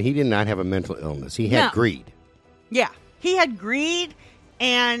is that he did not have a mental illness. He had greed. Yeah. He had greed,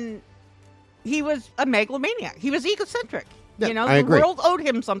 and he was a megalomaniac. He was egocentric. Yeah, you know, I agree. The world owed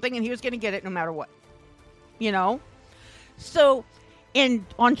him something, and he was going to get it no matter what. You know? So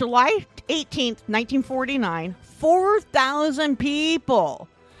on July 18th, 1949, 4,000 people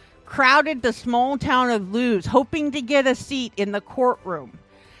crowded the small town of Lewes, hoping to get a seat in the courtroom.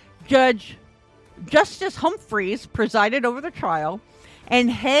 Justice Humphreys presided over the trial, and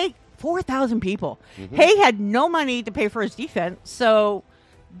Haigh, 4,000 people. Mm-hmm. Haigh had no money to pay for his defense, so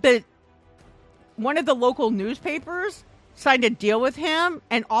one of the local newspapers signed a deal with him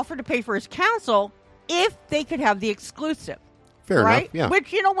and offered to pay for his counsel if they could have the exclusive. Fair right? enough, yeah.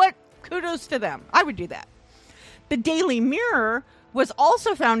 Which, you know what? Kudos to them. I would do that. The Daily Mirror was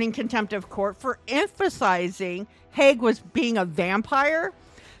also found in contempt of court for emphasizing Haigh was being a vampire.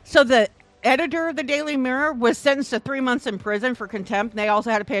 So the editor of the Daily Mirror was sentenced to 3 months in prison for contempt. And they also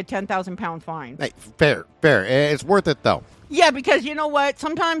had to pay a 10,000-pound fine. Hey, fair. It's worth it, though. Yeah, because you know what?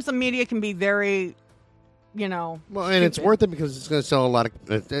 Sometimes the media can be very, Well, and stupid. it's worth it because it's going to sell a lot of.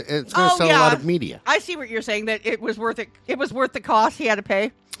 It's going to sell a lot of media. I see what you're saying. That it was worth it. It was worth the cost he had to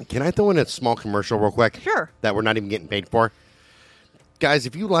pay. Can I throw in a small commercial real quick? Sure. That we're not even getting paid for. Guys,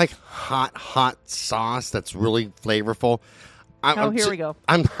 if you like hot sauce that's really flavorful. Here we go.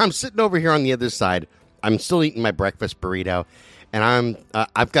 I'm sitting over here on the other side. I'm still eating my breakfast burrito, and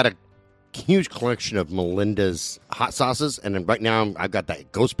I've got a huge collection of Melinda's hot sauces, and then right now I've got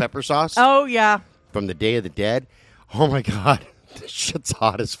that ghost pepper sauce. Oh yeah. From the Day of the Dead. Oh my God, this shit's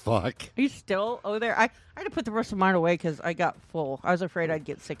hot as fuck. Are you still over there? I had to put the rest of mine away because I got full. I was afraid I'd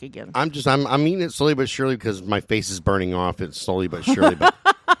get sick again. I'm eating it slowly but surely because my face is burning off. It's slowly but surely, but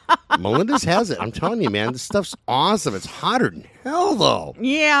Melinda's has it. I'm telling you, man, this stuff's awesome. It's hotter than hell, though.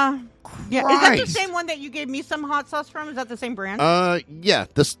 Yeah. Yeah. Is that the Christ. same one that you gave me some hot sauce from? Is that the same brand? Yeah,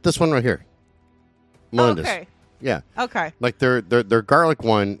 this one right here, Melinda's. Okay. Yeah. Okay. Like their garlic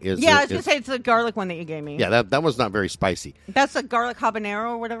one is. Yeah, I was gonna say it's the garlic one that you gave me. Yeah, that one's not very spicy. That's a garlic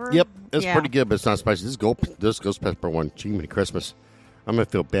habanero or whatever. Yep, it's Yeah. pretty good, but it's not spicy. This ghost pepper one, gee, many Christmas. I'm gonna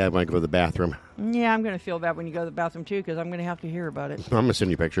feel bad when I go to the bathroom. Yeah, I'm gonna feel bad when you go to the bathroom too because I'm gonna have to hear about it. I'm gonna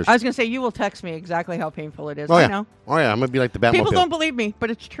send you pictures. I was gonna say you will text me exactly how painful it is. Oh yeah, I know. Oh yeah, I'm gonna be like the Batmobile. People don't believe me, but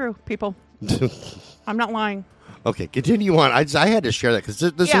it's true. People, I'm not lying. Okay, continue on. I had to share that because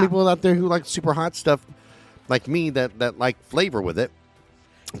there's some Yeah. people out there who like super hot stuff, like me, that like flavor with it.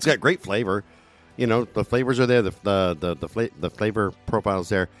 It's got great flavor. You know, the flavors are there. The flavor profile's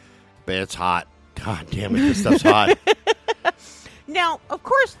there, but it's hot. God damn it, this stuff's hot. Now, of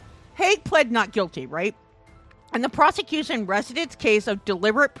course, Haigh pled not guilty, right? And the prosecution rested its case of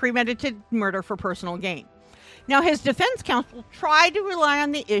deliberate premeditated murder for personal gain. Now, his defense counsel tried to rely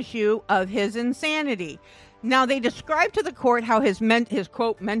on the issue of his insanity. Now, they described to the court how his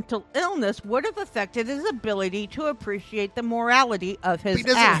quote, mental illness would have affected his ability to appreciate the morality of his He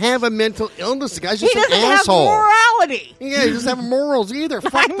doesn't acts. have a mental illness. The guy's He just an doesn't have asshole. morality. Yeah, he doesn't have morals either.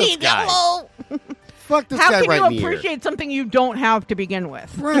 Fuck this guy. hello. Fuck this How guy can right you in the ear. appreciate something you don't have to begin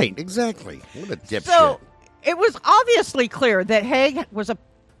with? Right, exactly. What a dipshit. So it was obviously clear that Haigh was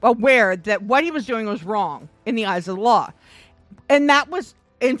aware that what he was doing was wrong in the eyes of the law. And that was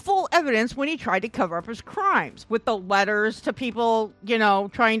in full evidence when he tried to cover up his crimes with the letters to people,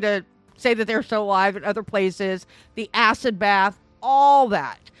 trying to say that they're still alive in other places, the acid bath, all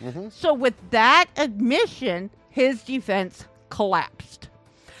that. Mm-hmm. So with that admission, his defense collapsed.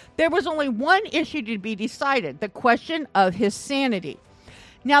 There was only one issue to be decided, the question of his sanity.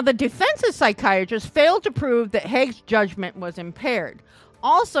 Now, the defense's psychiatrist failed to prove that Haigh's judgment was impaired.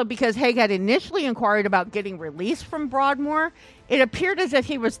 Also, because Haigh had initially inquired about getting released from Broadmoor, it appeared as if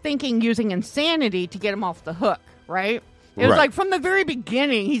he was thinking using insanity to get him off the hook, right? It was like from the very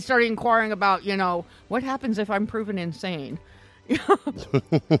beginning, he started inquiring about, what happens if I'm proven insane?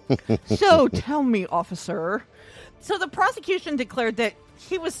 So tell me, officer. So the prosecution declared that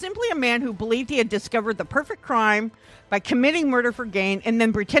he was simply a man who believed he had discovered the perfect crime by committing murder for gain and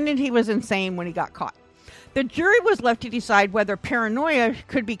then pretended he was insane when he got caught. The jury was left to decide whether paranoia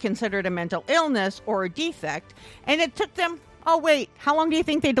could be considered a mental illness or a defect, and it took them, how long do you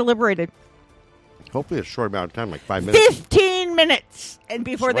think they deliberated? Hopefully a short amount of time, like 5 minutes. 15 minutes, and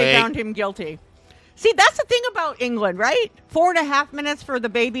before they found him guilty. See, that's the thing about England, right? 4.5 minutes for the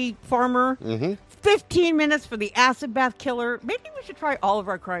baby farmer. Mm-hmm. 15 minutes for the acid bath killer. Maybe we should try all of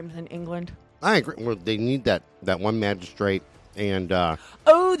our crimes in England. I agree. Well, they need that one magistrate and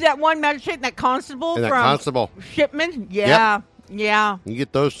that one magistrate, that constable and that from constable. Shipman. Yeah. Yeah. You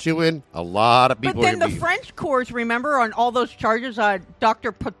get those two in, a lot of people. But then the French courts, remember, on all those charges,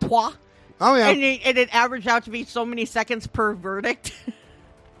 Dr. Patois. Oh, yeah. And it averaged out to be so many seconds per verdict.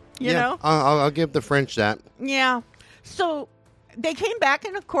 you know? I'll give the French that. Yeah. So they came back,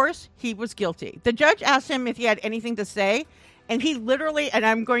 and of course, he was guilty. The judge asked him if he had anything to say, and he literally, and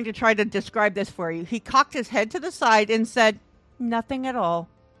I'm going to try to describe this for you, he cocked his head to the side and said, nothing at all.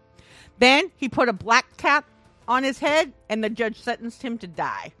 Then he put a black cap on his head, and the judge sentenced him to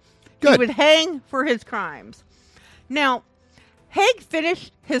die. Good. He would hang for his crimes. Now, Haigh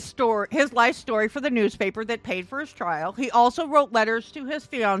finished his life story for the newspaper that paid for his trial. He also wrote letters to his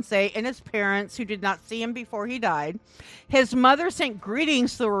fiancée and his parents, who did not see him before he died. His mother sent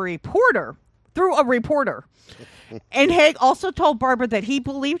greetings through a reporter. And Haigh also told Barbara that he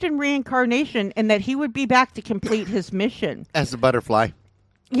believed in reincarnation and that he would be back to complete his mission. As a butterfly.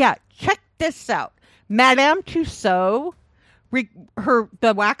 Yeah, check this out. Madame Tussauds,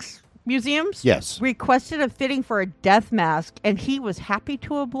 the wax museums, requested a fitting for a death mask, and he was happy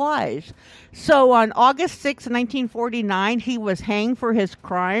to oblige. So on August 6, 1949, he was hanged for his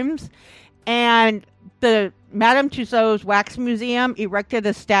crimes, and the Madame Tussauds Wax Museum erected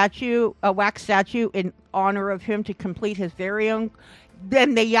a wax statue in honor of him to complete his very own.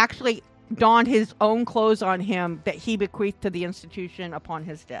 Then they actually donned his own clothes on him that he bequeathed to the institution upon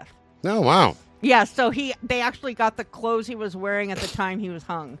his death. Oh, wow. Yeah, so they actually got the clothes he was wearing at the time he was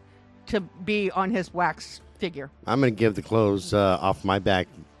hung to be on his wax figure. I'm going to give the clothes off my back,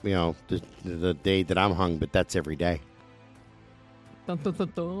 the day that I'm hung, but that's every day.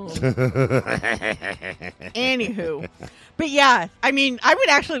 Anywho, but yeah, I mean, I would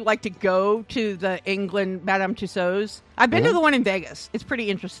actually like to go to the England Madame Tussauds. I've been to the one in Vegas. It's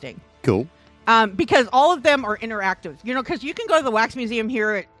pretty interesting. Cool. Because all of them are interactive. Because you can go to the Wax Museum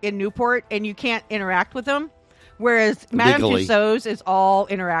here in Newport and you can't interact with them, whereas Madame Tussauds is all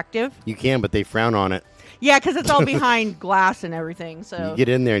interactive. You can, but they frown on it. Yeah, because it's all behind glass and everything. So you get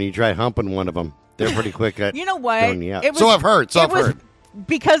in there and you try humping one of them. They're pretty quick at you know what? So I've heard.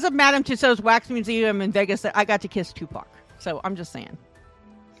 Because of Madame Tussauds Wax Museum in Vegas that I got to kiss Tupac. So I'm just saying.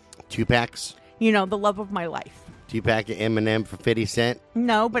 Tupacs? The love of my life. Tupac and Eminem for 50 Cent?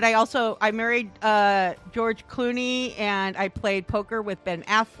 No, but I married George Clooney, and I played poker with Ben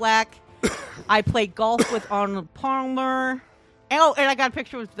Affleck. I played golf with Arnold Palmer. And I got a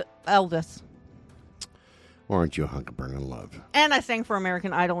picture with Elvis. Aren't you a hunk of burning love? And I sang for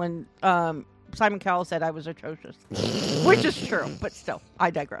American Idol, and Simon Cowell said I was atrocious. Which is true, but still, I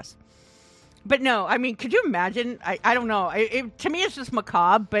digress. But no, I mean, could you imagine? I don't know. To me, it's just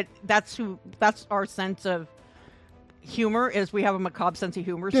macabre, but that's our sense of humor, is we have a macabre sense of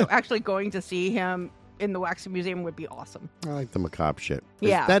humor. Yeah. So actually going to see him in the Wax Museum would be awesome. I like the macabre shit.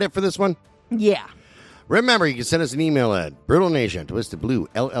 Yeah. Is that it for this one? Yeah. Remember, you can send us an email at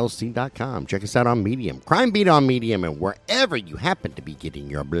brutalnation@twistedbluellc.com. Check us out on Medium, Crime Beat on Medium, and wherever you happen to be getting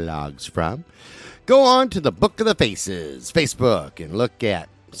your blogs from. Go on to the Book of the Faces, Facebook, and look at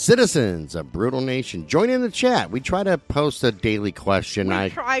Citizens of Brutal Nation. Join in the chat. We try to post a daily question. I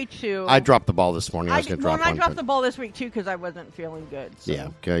try to. I dropped the ball this morning. I dropped the ball this week, too, because I wasn't feeling good. So. Yeah,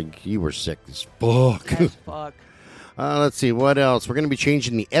 okay. You were sick as fuck. As fuck. Let's see, what else? We're going to be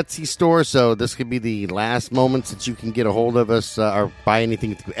changing the Etsy store, so this could be the last moments that you can get a hold of us or buy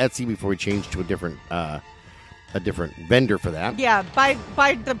anything through Etsy before we change to a different vendor for that. Yeah, by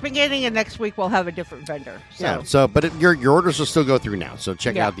the beginning of next week, we'll have a different vendor. So. Yeah, but your orders will still go through now, so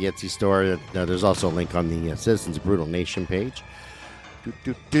check out the Etsy store. There's also a link on the Citizens Brutal Nation page.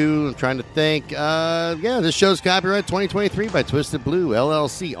 I'm trying to think. This show's copyright 2023 by Twisted Blue,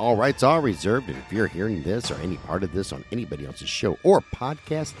 LLC. All rights are reserved. And if you're hearing this or any part of this on anybody else's show or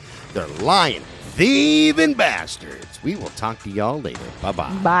podcast, they're lying, thieving bastards. We will talk to y'all later.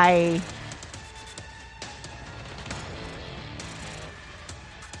 Bye-bye. Bye.